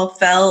people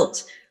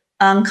felt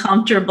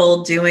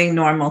uncomfortable doing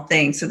normal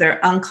things. So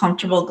they're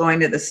uncomfortable going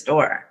to the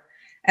store,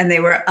 and they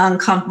were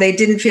they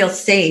didn't feel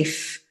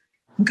safe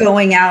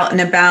going out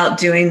and about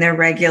doing their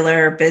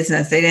regular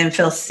business. They didn't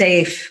feel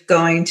safe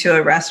going to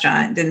a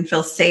restaurant, didn't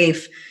feel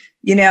safe,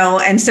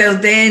 And so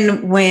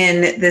then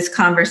when this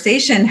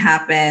conversation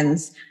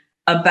happens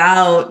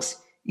about,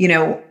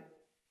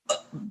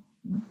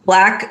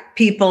 Black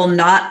people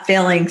not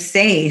feeling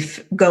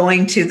safe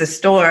going to the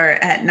store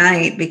at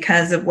night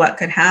because of what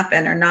could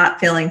happen, or not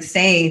feeling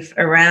safe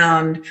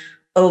around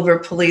over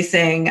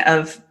policing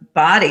of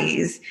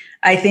bodies,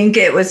 I think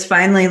it was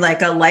finally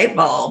like a light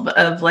bulb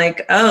of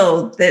like, they've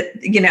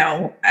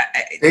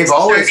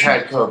always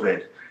had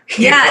COVID.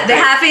 Yeah,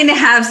 they're having to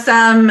have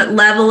some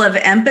level of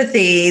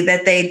empathy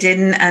that they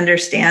didn't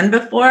understand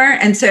before.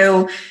 And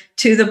so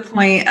to the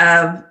point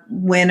of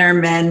when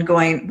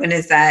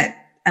is that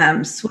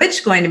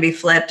switch going to be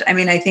flipped? I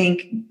mean, I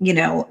think,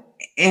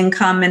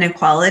 income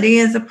inequality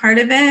is a part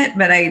of it,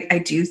 but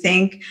I do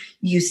think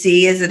you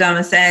see, as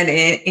Adama said,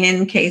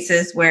 in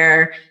cases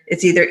where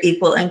it's either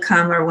equal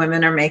income or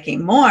women are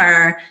making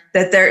more,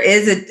 that there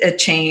is a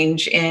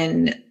change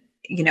in,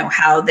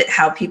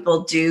 how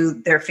people do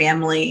their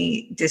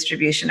family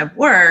distribution of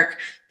work,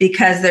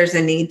 because there's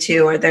a need to,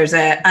 or there's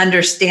a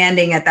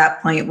understanding at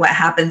that point, what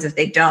happens if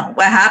they don't?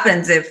 What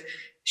happens if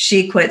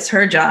she quits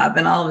her job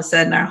and all of a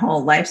sudden our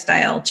whole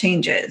lifestyle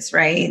changes,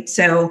 right?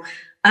 So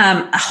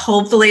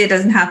hopefully it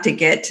doesn't have to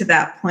get to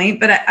that point.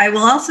 But I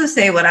will also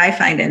say what I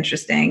find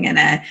interesting in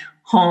a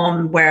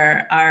home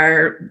where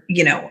I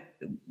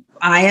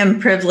am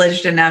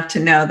privileged enough to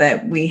know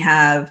that we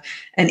have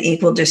an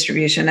equal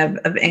distribution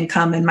of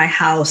income in my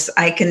house.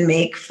 I can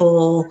make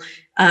full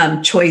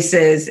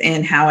choices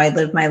in how I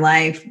live my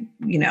life,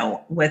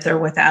 with or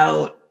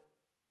without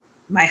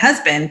my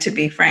husband, to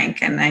be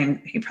frank.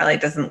 And he probably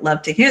doesn't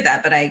love to hear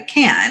that, but I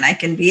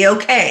can be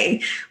okay,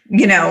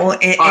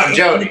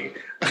 Jody.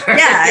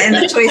 Yeah, and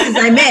the choices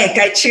I make,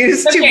 I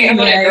choose to be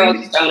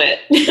married.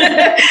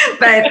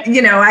 But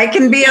I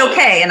can be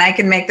okay, and I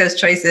can make those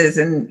choices,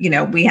 and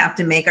we have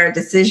to make our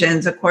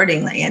decisions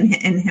accordingly, and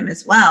him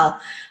as well.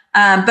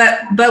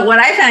 But what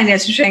I find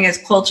interesting is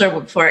culture,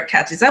 before it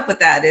catches up with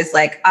that, is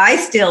like, I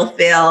still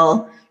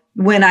feel,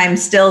 when I'm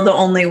still the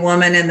only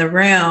woman in the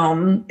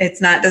room,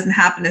 doesn't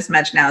happen as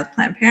much now with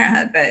Planned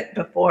Parenthood, but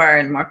before,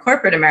 in more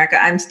corporate America,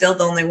 I'm still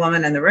the only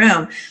woman in the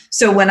room.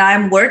 So when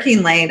I'm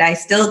working late, I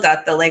still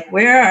got the like,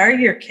 where are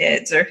your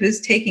kids, or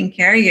who's taking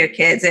care of your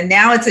kids? And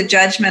now it's a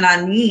judgment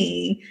on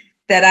me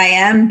that I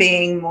am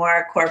being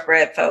more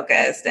corporate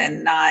focused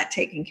and not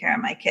taking care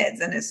of my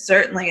kids. And it's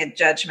certainly a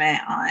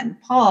judgment on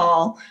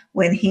Paul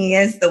when he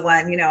is the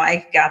one,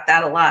 I got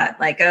that a lot.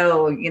 Like,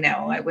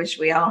 I wish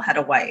we all had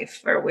a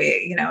wife, or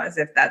as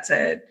if that's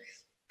a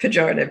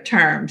pejorative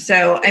term.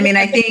 So, I mean,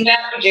 I think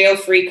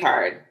jail-free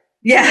card.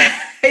 Yeah,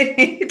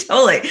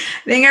 totally. I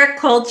think our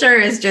culture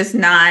is just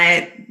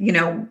not,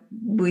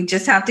 we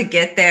just have to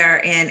get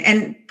there.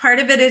 And part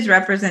of it is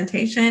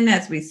representation,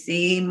 as we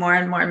see more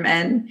and more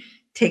men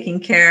taking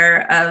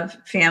care of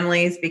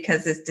families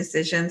because it's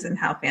decisions and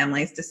how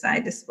families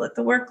decide to split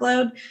the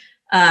workload.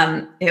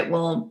 It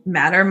will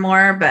matter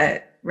more,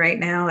 but right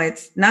now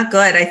it's not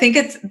good. I think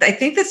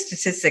the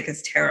statistic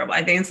is terrible.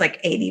 I think it's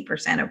like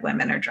 80% of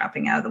women are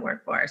dropping out of the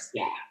workforce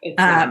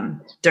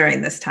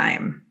during this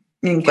time.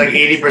 Like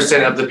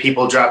 80% of the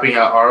people dropping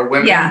out are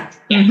women? Yeah.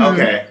 Mm-hmm.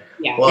 Okay.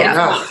 Yeah. Well,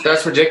 no,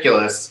 that's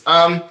ridiculous.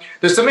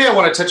 There's something I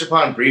want to touch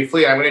upon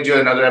briefly. I'm going to do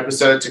another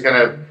episode to kind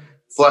of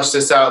flush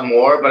this out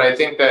more, but I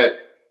think that,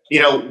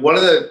 one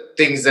of the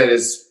things that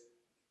is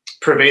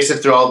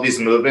pervasive through all of these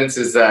movements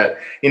is that,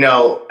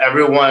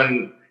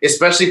 everyone,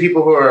 especially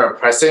people who are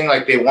oppressing,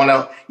 like they want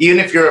to,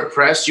 even if you're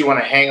oppressed, you want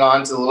to hang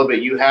on to the little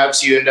bit you have.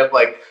 So you end up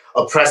like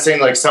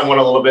oppressing like someone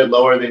a little bit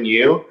lower than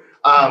you.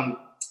 And,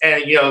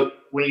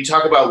 when you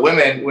talk about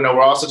women,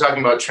 we're also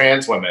talking about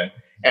trans women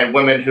and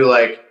women who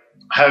like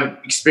have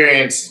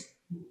experienced,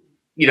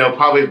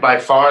 probably by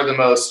far the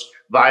most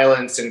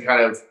violence and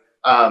kind of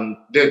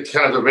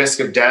the risk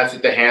of death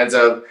at the hands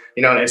of,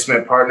 an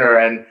intimate partner.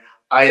 And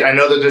I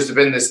know that there's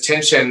been this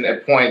tension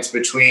at points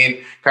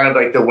between kind of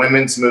like the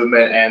women's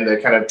movement and the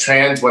kind of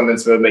trans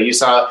women's movement. You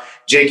saw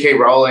J.K.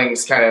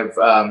 Rowling's kind of,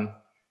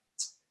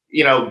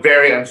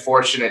 very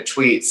unfortunate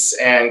tweets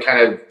and kind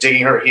of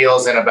digging her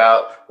heels in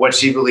about what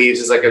she believes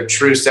is like a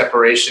true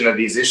separation of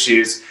these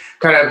issues.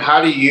 Kind of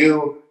how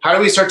do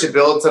we start to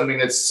build something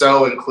that's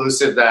so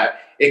inclusive that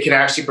it can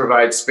actually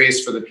provide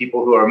space for the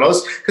people who are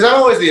most, because I'm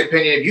always the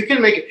opinion,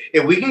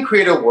 if we can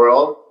create a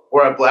world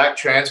where a Black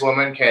trans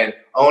woman can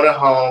own a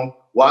home,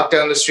 walk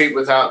down the street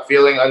without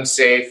feeling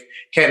unsafe,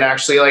 can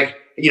actually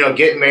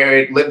get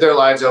married, live their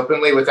lives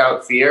openly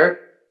without fear,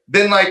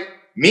 then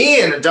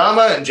me and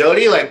Adama and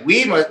Jody,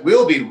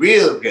 we'll be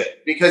real good,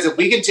 because if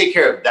we can take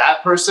care of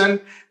that person,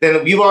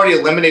 then we've already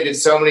eliminated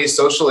so many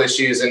social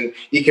issues and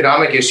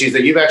economic issues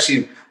that you've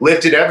actually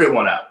lifted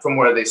everyone up from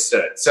where they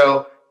stood.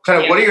 So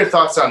what are your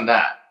thoughts on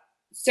that?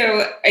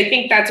 So I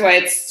think that's why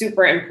it's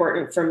super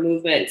important for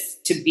movements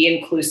to be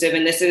inclusive.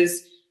 And this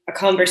is a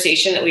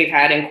conversation that we've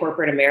had in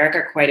corporate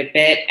America quite a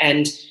bit.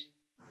 And,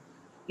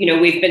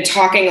 we've been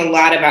talking a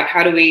lot about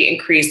how do we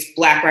increase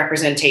Black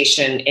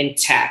representation in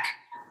tech.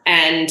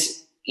 And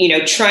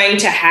trying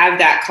to have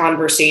that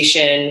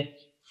conversation,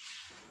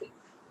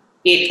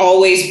 it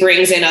always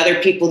brings in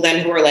other people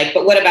then who are like,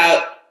 but what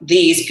about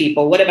these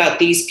people? What about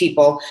these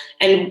people?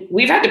 And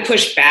we've had to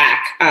push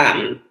back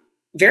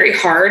very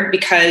hard,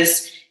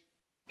 because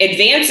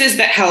advances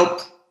that help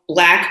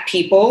Black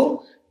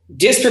people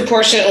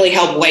disproportionately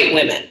help white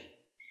women.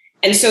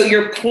 And so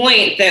your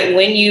point that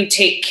when you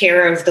take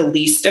care of the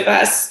least of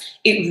us,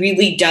 it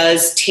really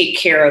does take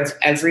care of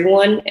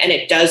everyone, and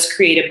it does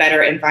create a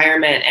better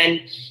environment. And,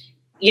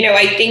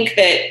 I think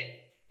that,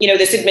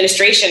 this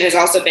administration has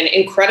also been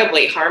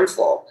incredibly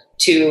harmful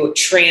to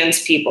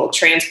trans people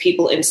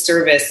in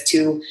service,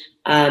 to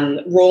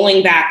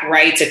rolling back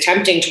rights,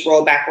 attempting to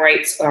roll back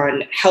rights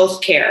on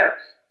healthcare,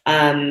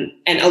 and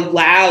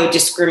allow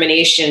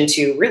discrimination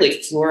to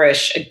really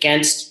flourish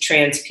against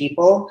trans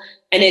people.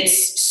 And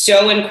it's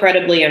so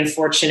incredibly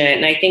unfortunate.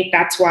 And I think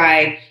that's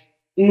why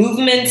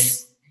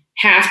movements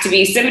have to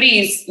be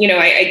somebody's,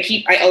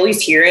 I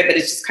always hear it, but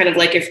it's just kind of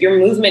like, if your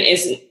movement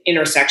isn't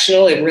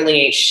intersectional, it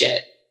really ain't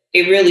shit.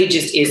 It really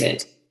just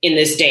isn't in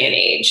this day and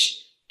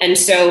age. And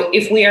so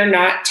if we are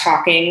not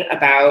talking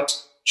about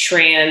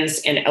trans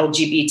and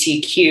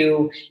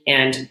LGBTQ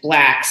and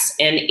Blacks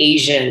and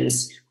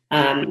Asians,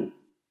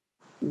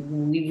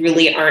 we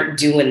really aren't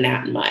doing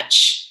that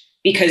much,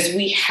 because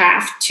we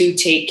have to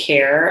take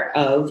care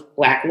of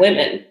Black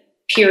women,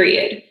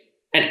 period.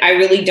 And I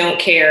really don't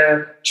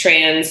care,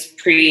 trans,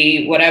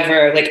 pre,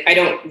 whatever, I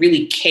don't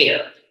really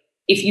care.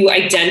 If you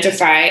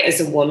identify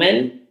as a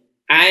woman,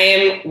 I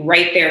am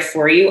right there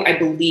for you. I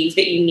believe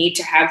that you need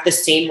to have the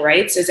same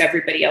rights as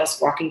everybody else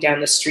walking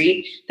down the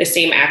street, the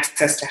same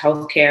access to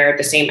healthcare,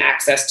 the same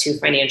access to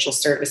financial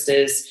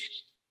services,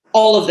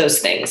 all of those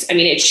things. I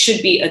mean, it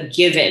should be a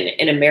given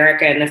in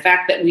America. And the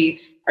fact that we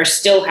are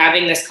still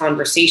having this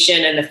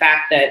conversation, and the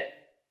fact that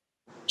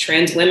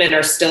trans women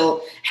are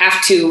still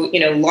have to,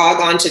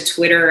 log on to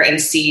Twitter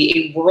and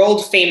see a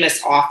world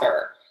famous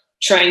author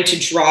trying to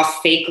draw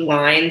fake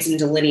lines and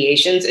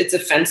delineations, it's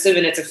offensive,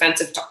 and it's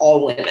offensive to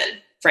all women,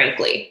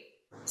 frankly.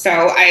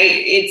 So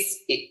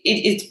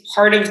it's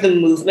part of the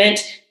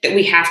movement that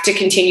we have to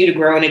continue to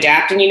grow and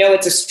adapt. And,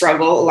 it's a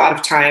struggle a lot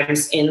of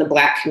times in the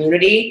Black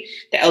community.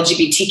 The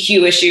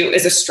LGBTQ issue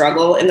is a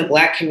struggle in the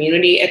Black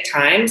community at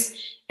times.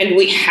 And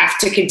we have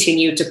to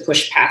continue to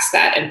push past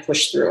that and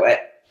push through it.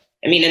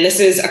 I mean, and this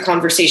is a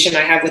conversation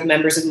I have with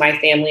members of my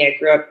family. I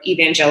grew up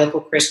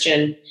evangelical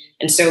Christian.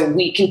 And so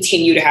we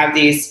continue to have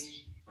these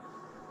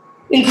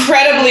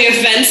incredibly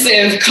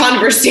offensive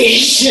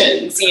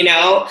conversations,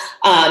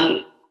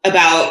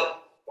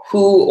 about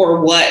who or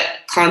what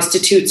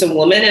constitutes a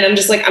woman. And I'm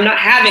just like, I'm not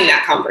having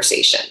that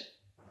conversation.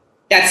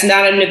 That's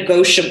not a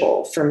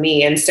negotiable for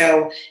me. And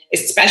so,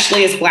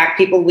 especially as Black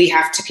people, we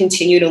have to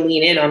continue to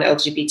lean in on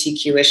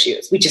LGBTQ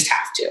issues. We just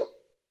have to.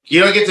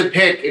 You don't get to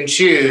pick and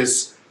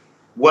choose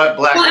what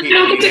Black people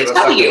I don't get to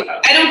tell you.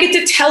 About. I don't get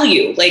to tell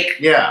you.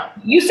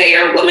 You say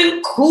you're a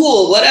woman,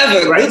 cool,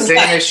 whatever. Right, same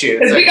issue.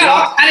 Because we got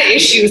all kind of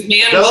issues,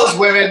 man. Those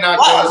women,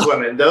 not those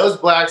women. Those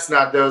Blacks,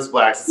 not those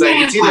Blacks. It's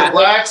it's either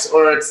Blacks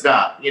or it's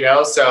not,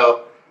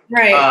 So,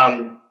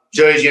 right.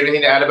 Jody, do you have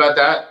anything to add about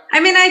that? I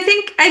mean, I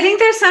think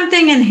there's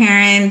something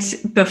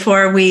inherent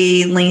before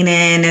we lean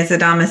in, as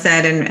Adama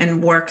said,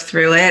 and work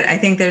through it. I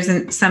think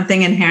there's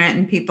something inherent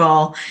in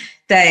people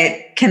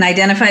that can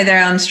identify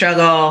their own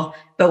struggle,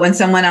 but when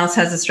someone else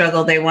has a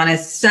struggle, they want to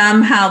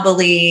somehow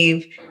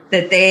believe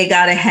that they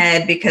got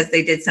ahead because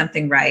they did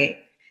something right.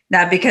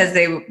 Not because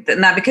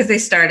they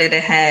started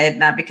ahead,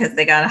 not because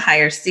they got a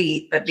higher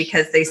seat, but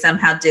because they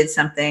somehow did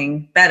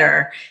something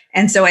better.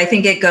 And so I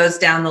think it goes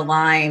down the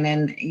line,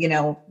 and,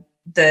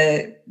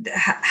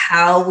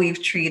 how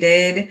we've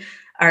treated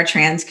our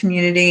trans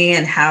community,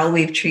 and how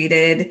we've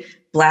treated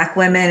Black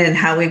women, and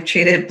how we've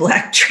treated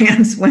Black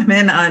trans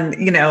women on,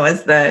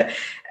 as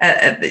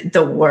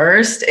the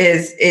worst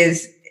is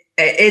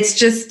it's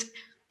just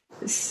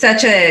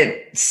such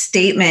a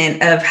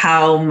statement of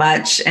how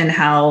much and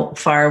how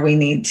far we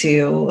need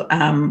to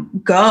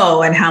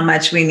go, and how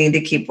much we need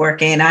to keep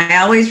working. I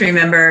always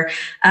remember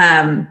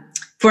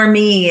for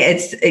me,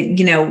 it's,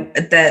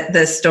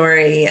 the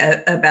story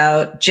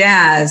about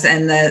jazz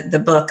and the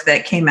book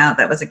that came out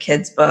that was a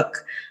kid's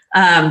book.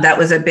 That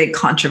was a big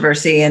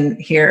controversy in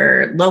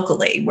here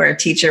locally, where a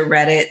teacher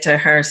read it to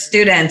her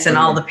students and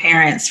all the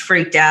parents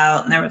freaked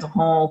out, and there was a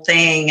whole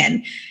thing.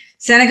 And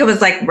Seneca was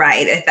like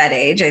right at that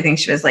age. I think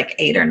she was like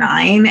 8 or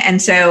 9.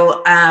 And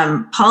so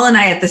Paul and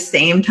I at the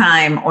same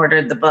time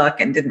ordered the book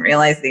and didn't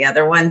realize the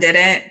other one did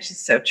it, which is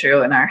so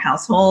true in our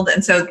household.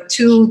 And so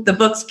the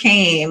books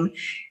came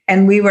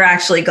and we were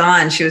actually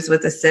gone. She was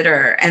with a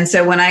sitter. And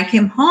so when I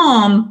came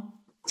home,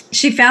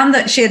 she had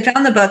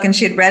found the book and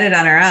she had read it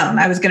on her own.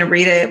 I was going to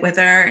read it with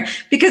her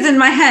because in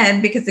my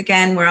head, because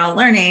again, we're all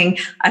learning,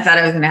 I thought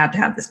I was going to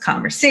have this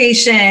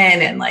conversation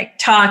and like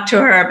talk to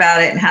her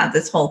about it and have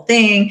this whole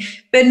thing.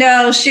 But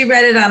no, she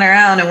read it on her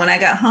own. And when I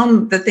got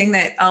home, the thing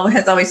that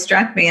has always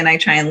struck me, and I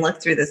try and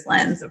look through this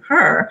lens of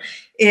her,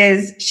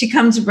 is she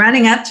comes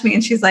running up to me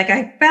and she's like,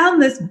 I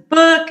found this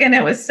book and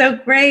it was so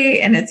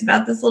great. And it's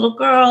about this little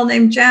girl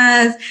named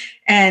Jazz.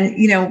 And,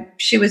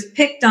 she was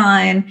picked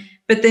on,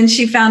 but then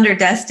she found her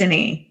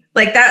destiny.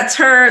 Like that's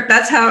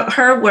how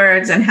her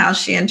words and how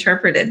she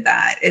interpreted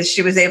that is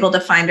she was able to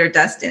find her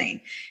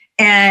destiny.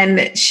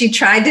 And she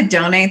tried to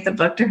donate the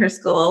book to her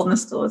school, and the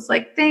school was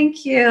like,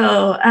 thank you.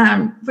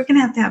 We're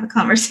going to have a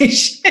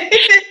conversation.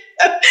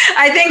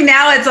 I think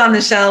now it's on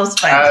the shelves.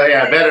 Oh,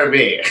 yeah, better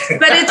be.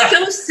 But it's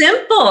so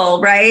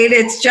simple, right?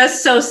 It's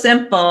just so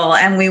simple.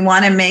 And we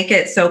want to make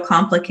it so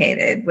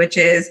complicated, which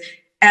is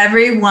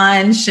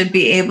everyone should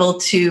be able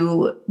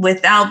to,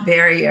 without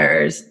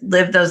barriers,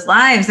 live those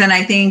lives. And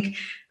I think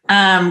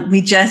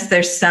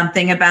there's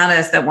something about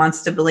us that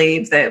wants to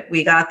believe that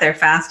we got there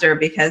faster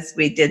because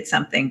we did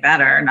something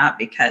better, not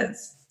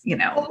because,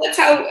 Well,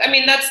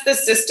 that's the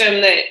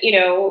system that,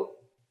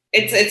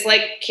 it's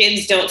like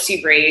kids don't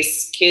see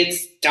race.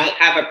 Kids don't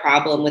have a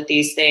problem with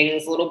these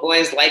things. Little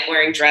boys like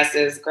wearing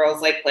dresses.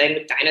 Girls like playing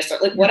with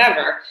dinosaurs, like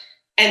whatever.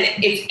 And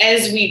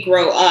as we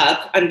grow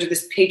up under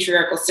this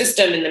patriarchal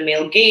system and the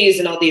male gaze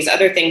and all these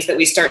other things that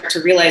we start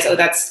to realize, I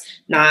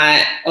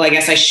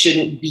guess I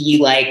shouldn't be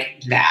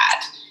like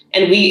that.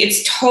 And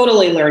it's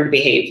totally learned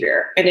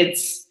behavior. And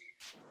it's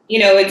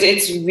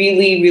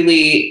really,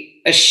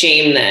 really a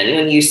shame then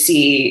when you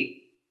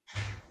see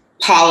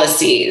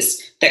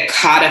policies that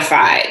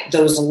codify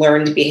those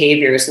learned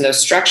behaviors and those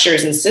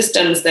structures and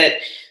systems that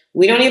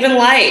we don't even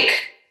like,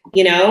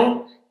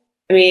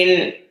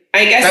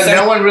 I guess that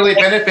no one really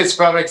benefits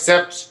from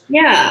except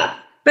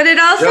But it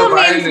also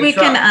means we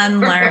can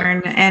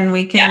unlearn and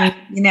we can,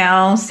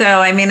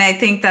 so I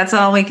think that's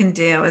all we can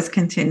do is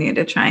continue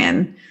to try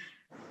and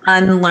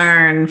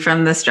unlearn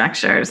from the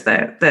structures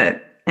that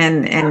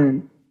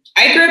and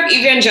I grew up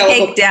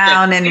evangelical. Take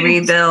down and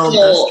rebuild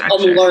those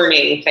structures.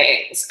 Unlearning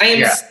things. I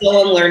am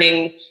still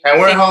unlearning. And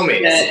we're homies.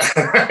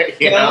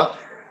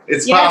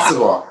 It's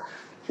possible.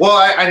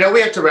 Well, I know we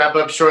have to wrap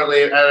up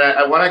shortly, and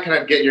I want to kind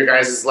of get your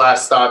guys'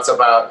 last thoughts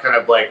about kind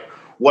of like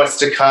what's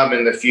to come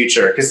in the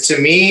future. Because to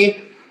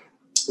me,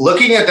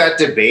 looking at that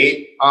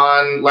debate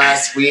on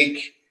last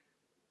week,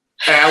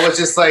 and I was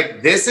just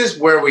like, this is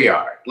where we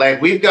are.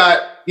 Like we've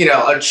got,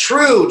 a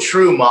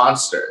true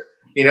monster,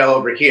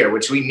 over here,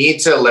 which we need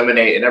to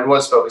eliminate, and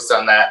everyone's focused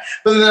on that.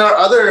 But then our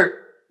other,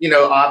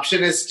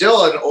 option is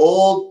still an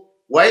old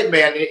white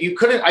man.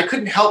 I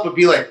couldn't help but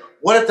be like,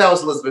 what if that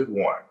was Elizabeth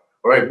Warren?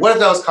 Or like, what if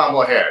that was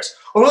Kamala Harris?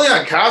 Or really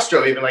on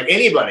Castro, even like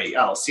anybody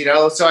else,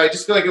 So I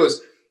just feel like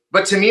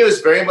but to me, it was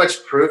very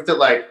much proof that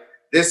like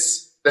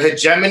the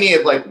hegemony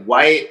of like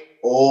white,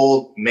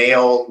 old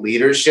male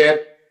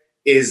leadership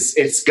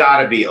it's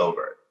gotta be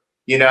over,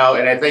 And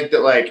I think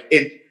that like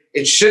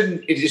it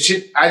should,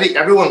 I think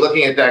everyone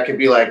looking at that could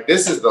be like,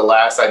 this is the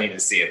last I need to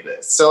see of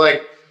this. So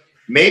like,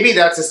 maybe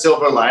that's a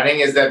silver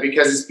lining is that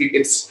because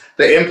it's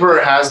the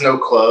emperor has no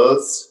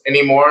clothes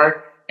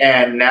anymore.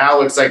 And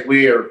now it's like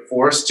we are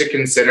forced to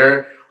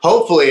consider,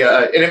 hopefully,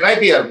 and it might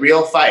be a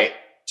real fight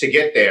to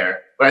get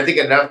there, but I think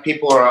enough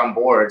people are on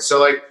board. So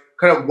like,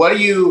 kind of what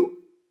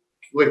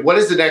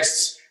is the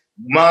next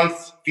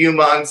month, few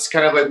months,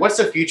 kind of like, what's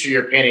the future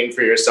you're painting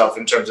for yourself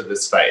in terms of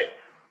this fight?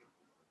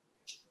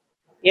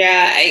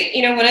 Yeah,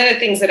 one of the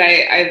things that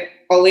I've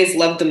always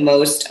loved the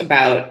most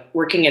about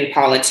working in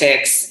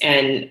politics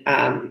and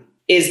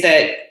is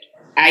that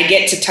I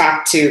get to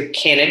talk to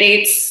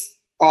candidates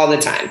all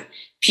the time.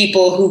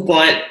 People who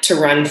want to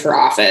run for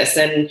office.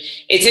 And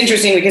it's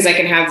interesting because I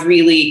can have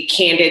really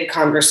candid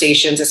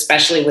conversations,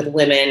 especially with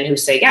women who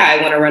say, I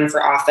want to run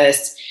for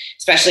office,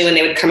 especially when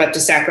they would come up to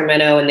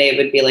Sacramento and they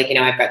would be like,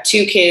 I've got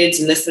 2 kids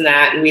and this and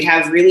that. And we'd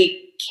have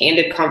really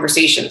candid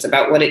conversations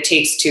about what it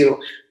takes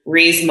to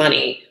raise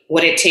money,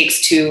 what it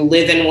takes to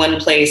live in one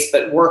place,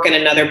 but work in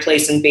another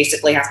place and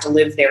basically have to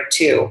live there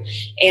too.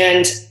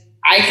 And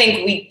I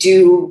think we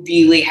do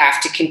really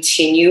have to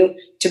continue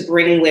to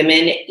bring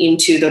women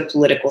into the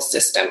political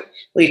system.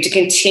 We have to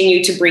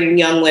continue to bring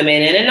young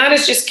women in, and not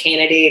as just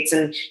candidates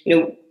and,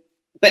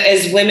 but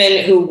as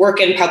women who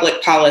work in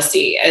public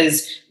policy,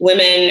 as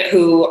women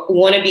who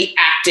want to be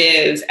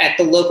active at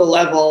the local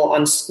level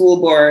on school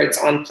boards,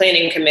 on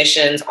planning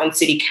commissions, on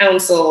city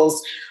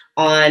councils,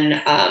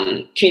 on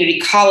community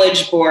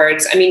college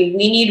boards. I mean,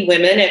 we need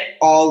women at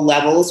all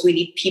levels. We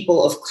need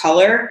people of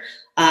color,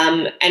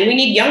 and we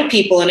need young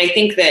people. And I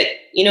think that,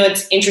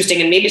 it's interesting,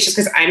 and maybe it's just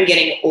because I'm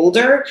getting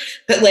older,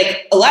 but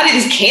like a lot of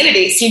these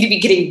candidates seem to be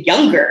getting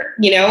younger,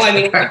 I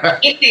mean,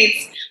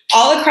 candidates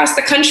all across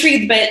the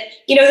country, but,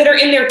 that are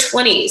in their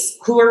 20s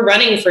who are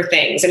running for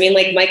things. I mean,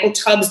 like Michael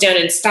Tubbs down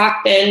in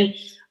Stockton.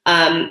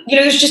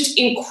 There's just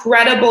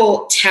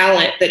incredible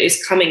talent that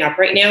is coming up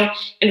right now,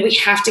 and we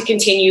have to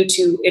continue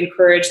to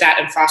encourage that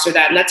and foster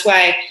that. And that's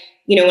why,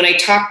 when I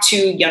talk to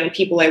young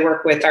people I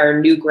work with,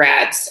 are new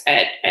grads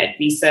at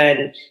Visa,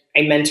 and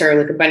I mentor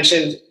like a bunch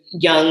of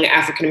young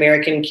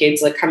African-American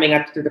kids like coming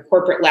up through the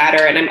corporate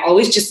ladder. And I'm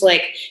always just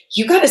like,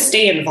 you got to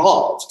stay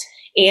involved,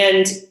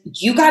 and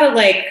you got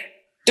to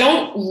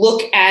don't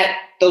look at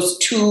those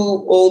two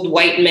old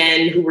white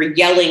men who were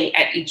yelling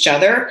at each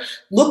other.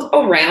 Look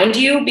around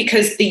you,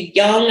 because the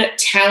young,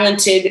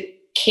 talented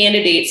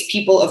candidates,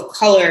 people of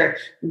color,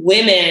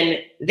 women,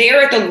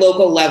 they're at the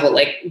local level.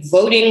 Like,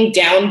 voting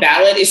down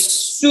ballot is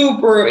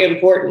super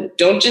important.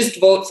 Don't just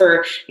vote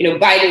for,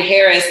 Biden,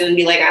 Harris, and then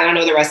be like, I don't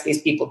know the rest of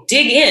these people.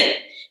 Dig in.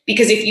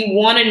 Because if you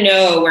want to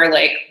know where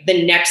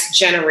the next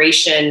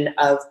generation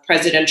of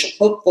presidential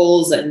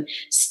hopefuls and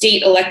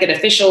state elected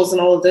officials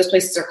and all of those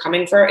places are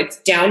coming from,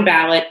 it's down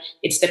ballot,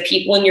 it's the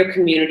people in your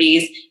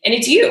communities, and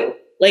it's you.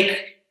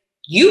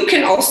 You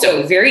can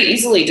also very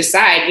easily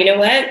decide, you know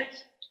what,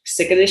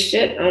 sick of this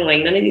shit, I don't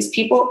like none of these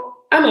people,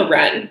 I'm gonna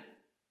run.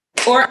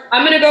 Or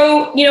I'm gonna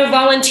go,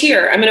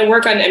 volunteer. I'm gonna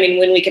work on,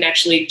 when we can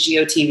actually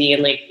GOTV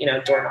and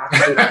door knock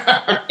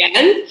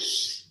again.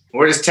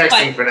 We're just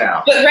texting for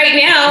now. But right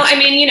now,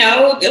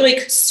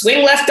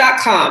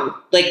 swingleft.com,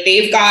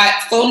 they've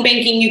got phone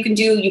banking you can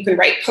do. You can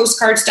write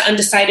postcards to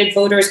undecided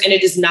voters, and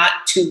it is not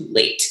too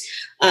late.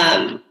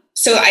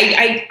 So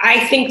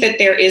I think that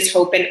there is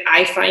hope, and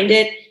I find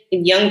it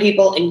in young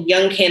people and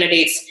young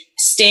candidates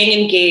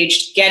staying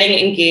engaged, getting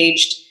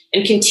engaged,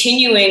 and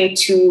continuing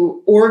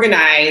to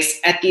organize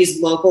at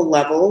these local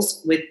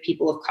levels with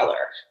people of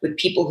color, with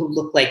people who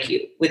look like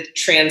you, with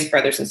trans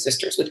brothers and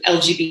sisters, with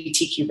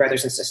LGBTQ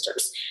brothers and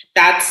sisters.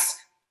 That's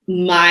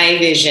my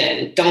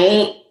vision.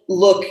 Don't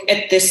look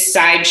at this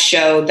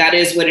sideshow. That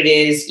is what it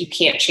is. You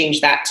can't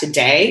change that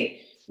today.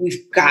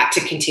 We've got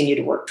to continue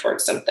to work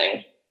towards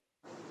something.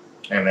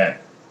 Amen.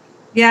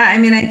 Yeah,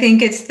 I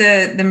think it's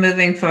the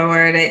moving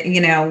forward.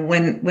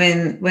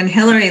 When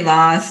Hillary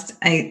lost,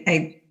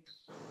 it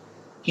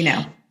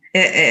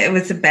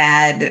was a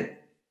bad,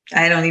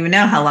 I don't even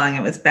know how long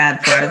it was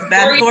bad for. It was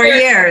bad 4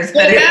 years,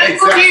 but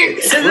it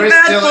was a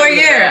bad 4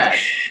 years.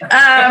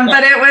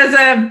 But it was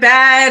a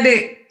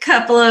bad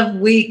couple of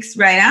weeks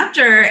right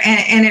after.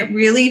 And it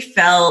really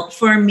felt,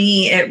 for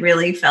me, it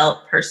really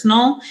felt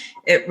personal.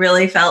 It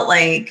really felt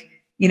like,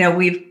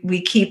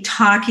 we keep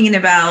talking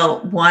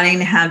about wanting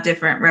to have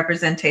different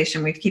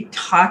representation. We keep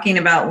talking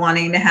about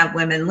wanting to have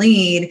women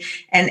lead.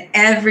 And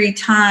every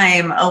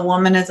time a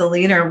woman is a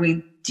leader,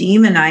 we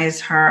demonize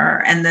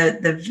her, and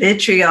the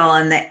vitriol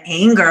and the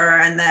anger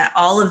and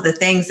all of the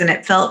things. And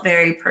it felt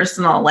very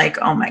personal, like,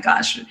 oh my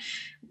gosh,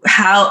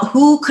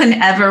 who can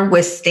ever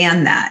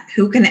withstand that?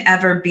 Who can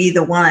ever be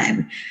the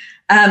one?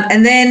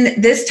 And then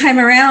this time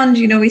around,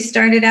 we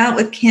started out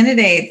with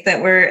candidates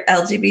that were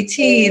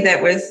LGBT,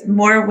 that was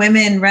more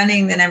women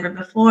running than ever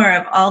before,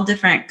 of all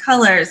different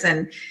colors.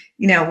 And,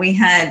 we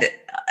had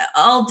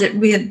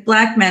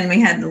Black men, we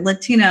had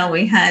Latino,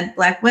 we had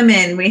Black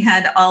women, we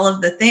had all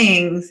of the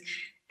things.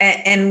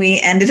 And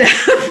we ended up,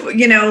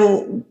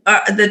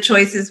 the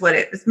choice is what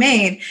it was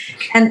made.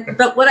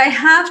 But what I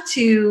have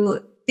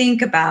to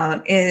think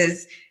about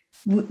is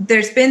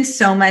there's been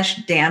so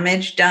much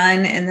damage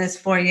done in this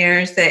 4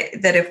 years that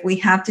if we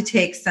have to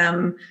take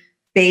some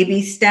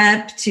baby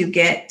step to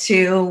get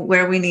to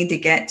where we need to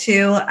get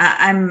to,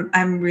 I'm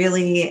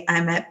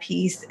at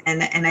peace.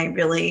 And I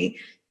really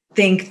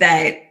think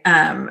that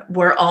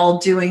we're all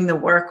doing the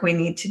work we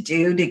need to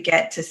do to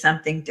get to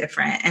something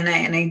different. And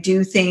I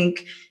do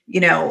think,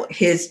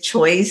 his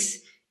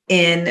choice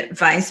in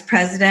vice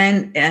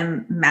president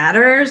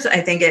matters.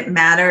 I think it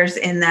matters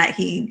in that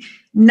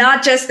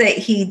not just that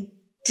he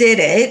did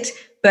it,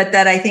 but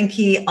that I think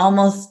he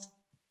almost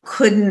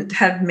couldn't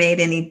have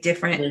made any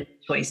different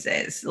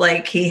choices.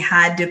 Like, he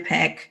had to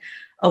pick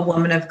a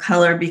woman of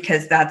color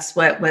because that's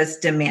what was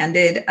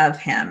demanded of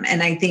him.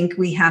 And I think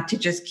we have to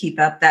just keep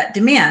up that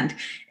demand.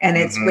 And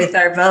it's with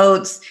our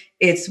votes,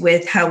 it's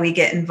with how we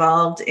get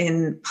involved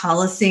in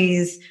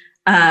policies,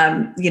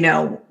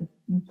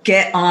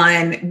 get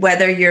on,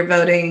 whether you're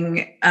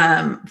voting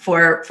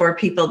for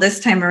people this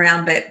time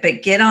around,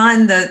 but get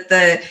on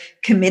the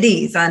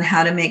committees on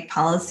how to make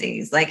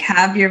policies, like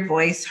have your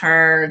voice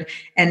heard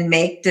and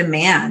make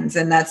demands.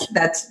 And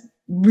that's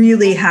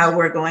really how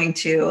we're going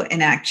to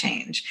enact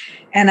change.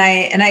 And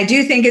I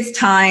do think it's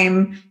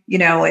time,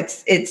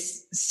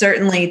 it's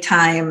certainly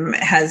time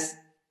has,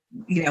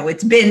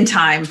 it's been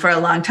time for a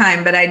long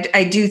time, but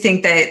I do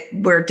think that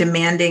we're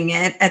demanding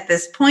it at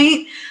this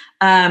point.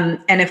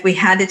 And if we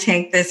had to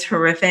take this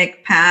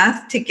horrific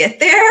path to get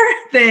there,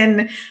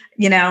 then,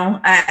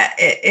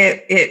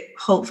 it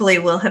hopefully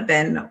will have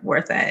been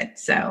worth it.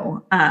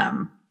 So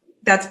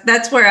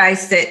that's where I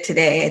sit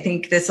today. I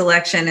think this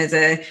election is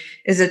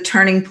a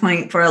turning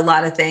point for a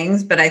lot of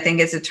things, but I think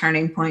it's a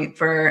turning point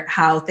for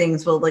how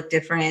things will look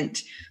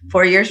different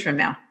 4 years from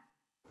now.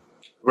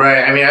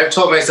 Right. I mean, I've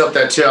told myself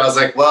that too. I was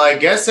like, well, I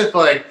guess if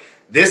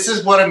this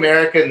is what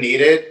America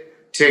needed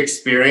to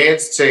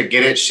experience to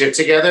get its shit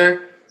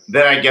together,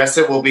 then I guess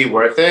it will be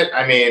worth it.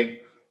 I mean,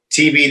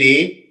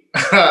 TBD.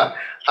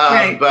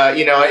 Right. But,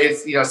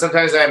 it's,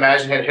 sometimes I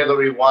imagine had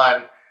Hillary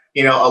won,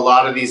 a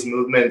lot of these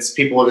movements,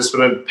 people would just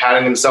been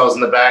patting themselves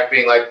in the back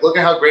being like, look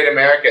at how great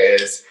America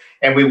is.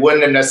 And we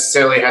wouldn't have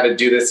necessarily had to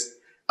do this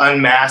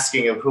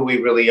unmasking of who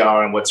we really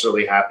are and what's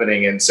really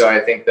happening. And so I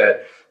think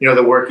that,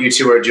 the work you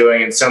two are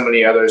doing and so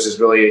many others is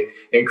really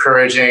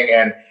encouraging.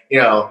 And,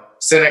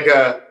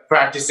 Seneca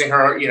practicing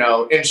her,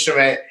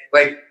 instrument,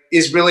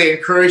 is really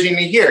encouraging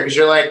to hear, because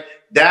you're like,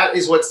 that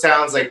is what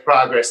sounds like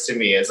progress to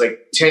me. It's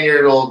like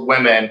 10-year-old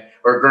women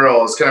or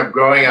girls kind of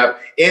growing up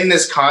in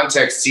this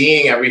context,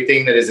 seeing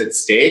everything that is at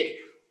stake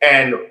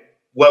and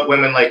what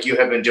women like you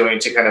have been doing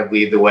to kind of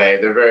lead the way.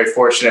 They're very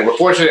fortunate. We're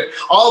fortunate.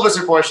 All of us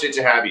are fortunate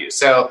to have you.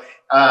 So,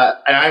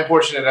 and I'm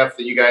fortunate enough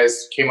that you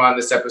guys came on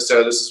this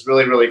episode. This is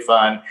really, really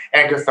fun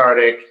and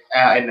cathartic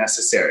and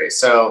necessary.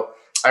 So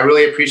I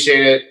really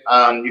appreciate it.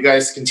 You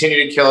guys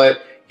continue to kill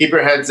it. Keep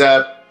your heads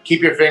up.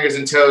 Keep your fingers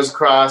and toes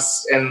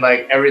crossed and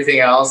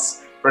everything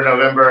else for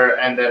November.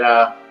 And then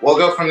we'll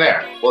go from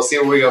there. We'll see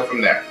where we go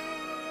from there.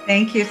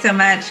 Thank you so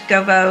much.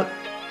 Go vote.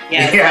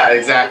 Yes. Yeah,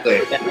 exactly.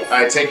 All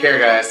right. Take care,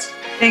 guys.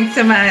 Thanks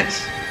so much.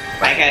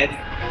 Bye,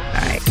 guys.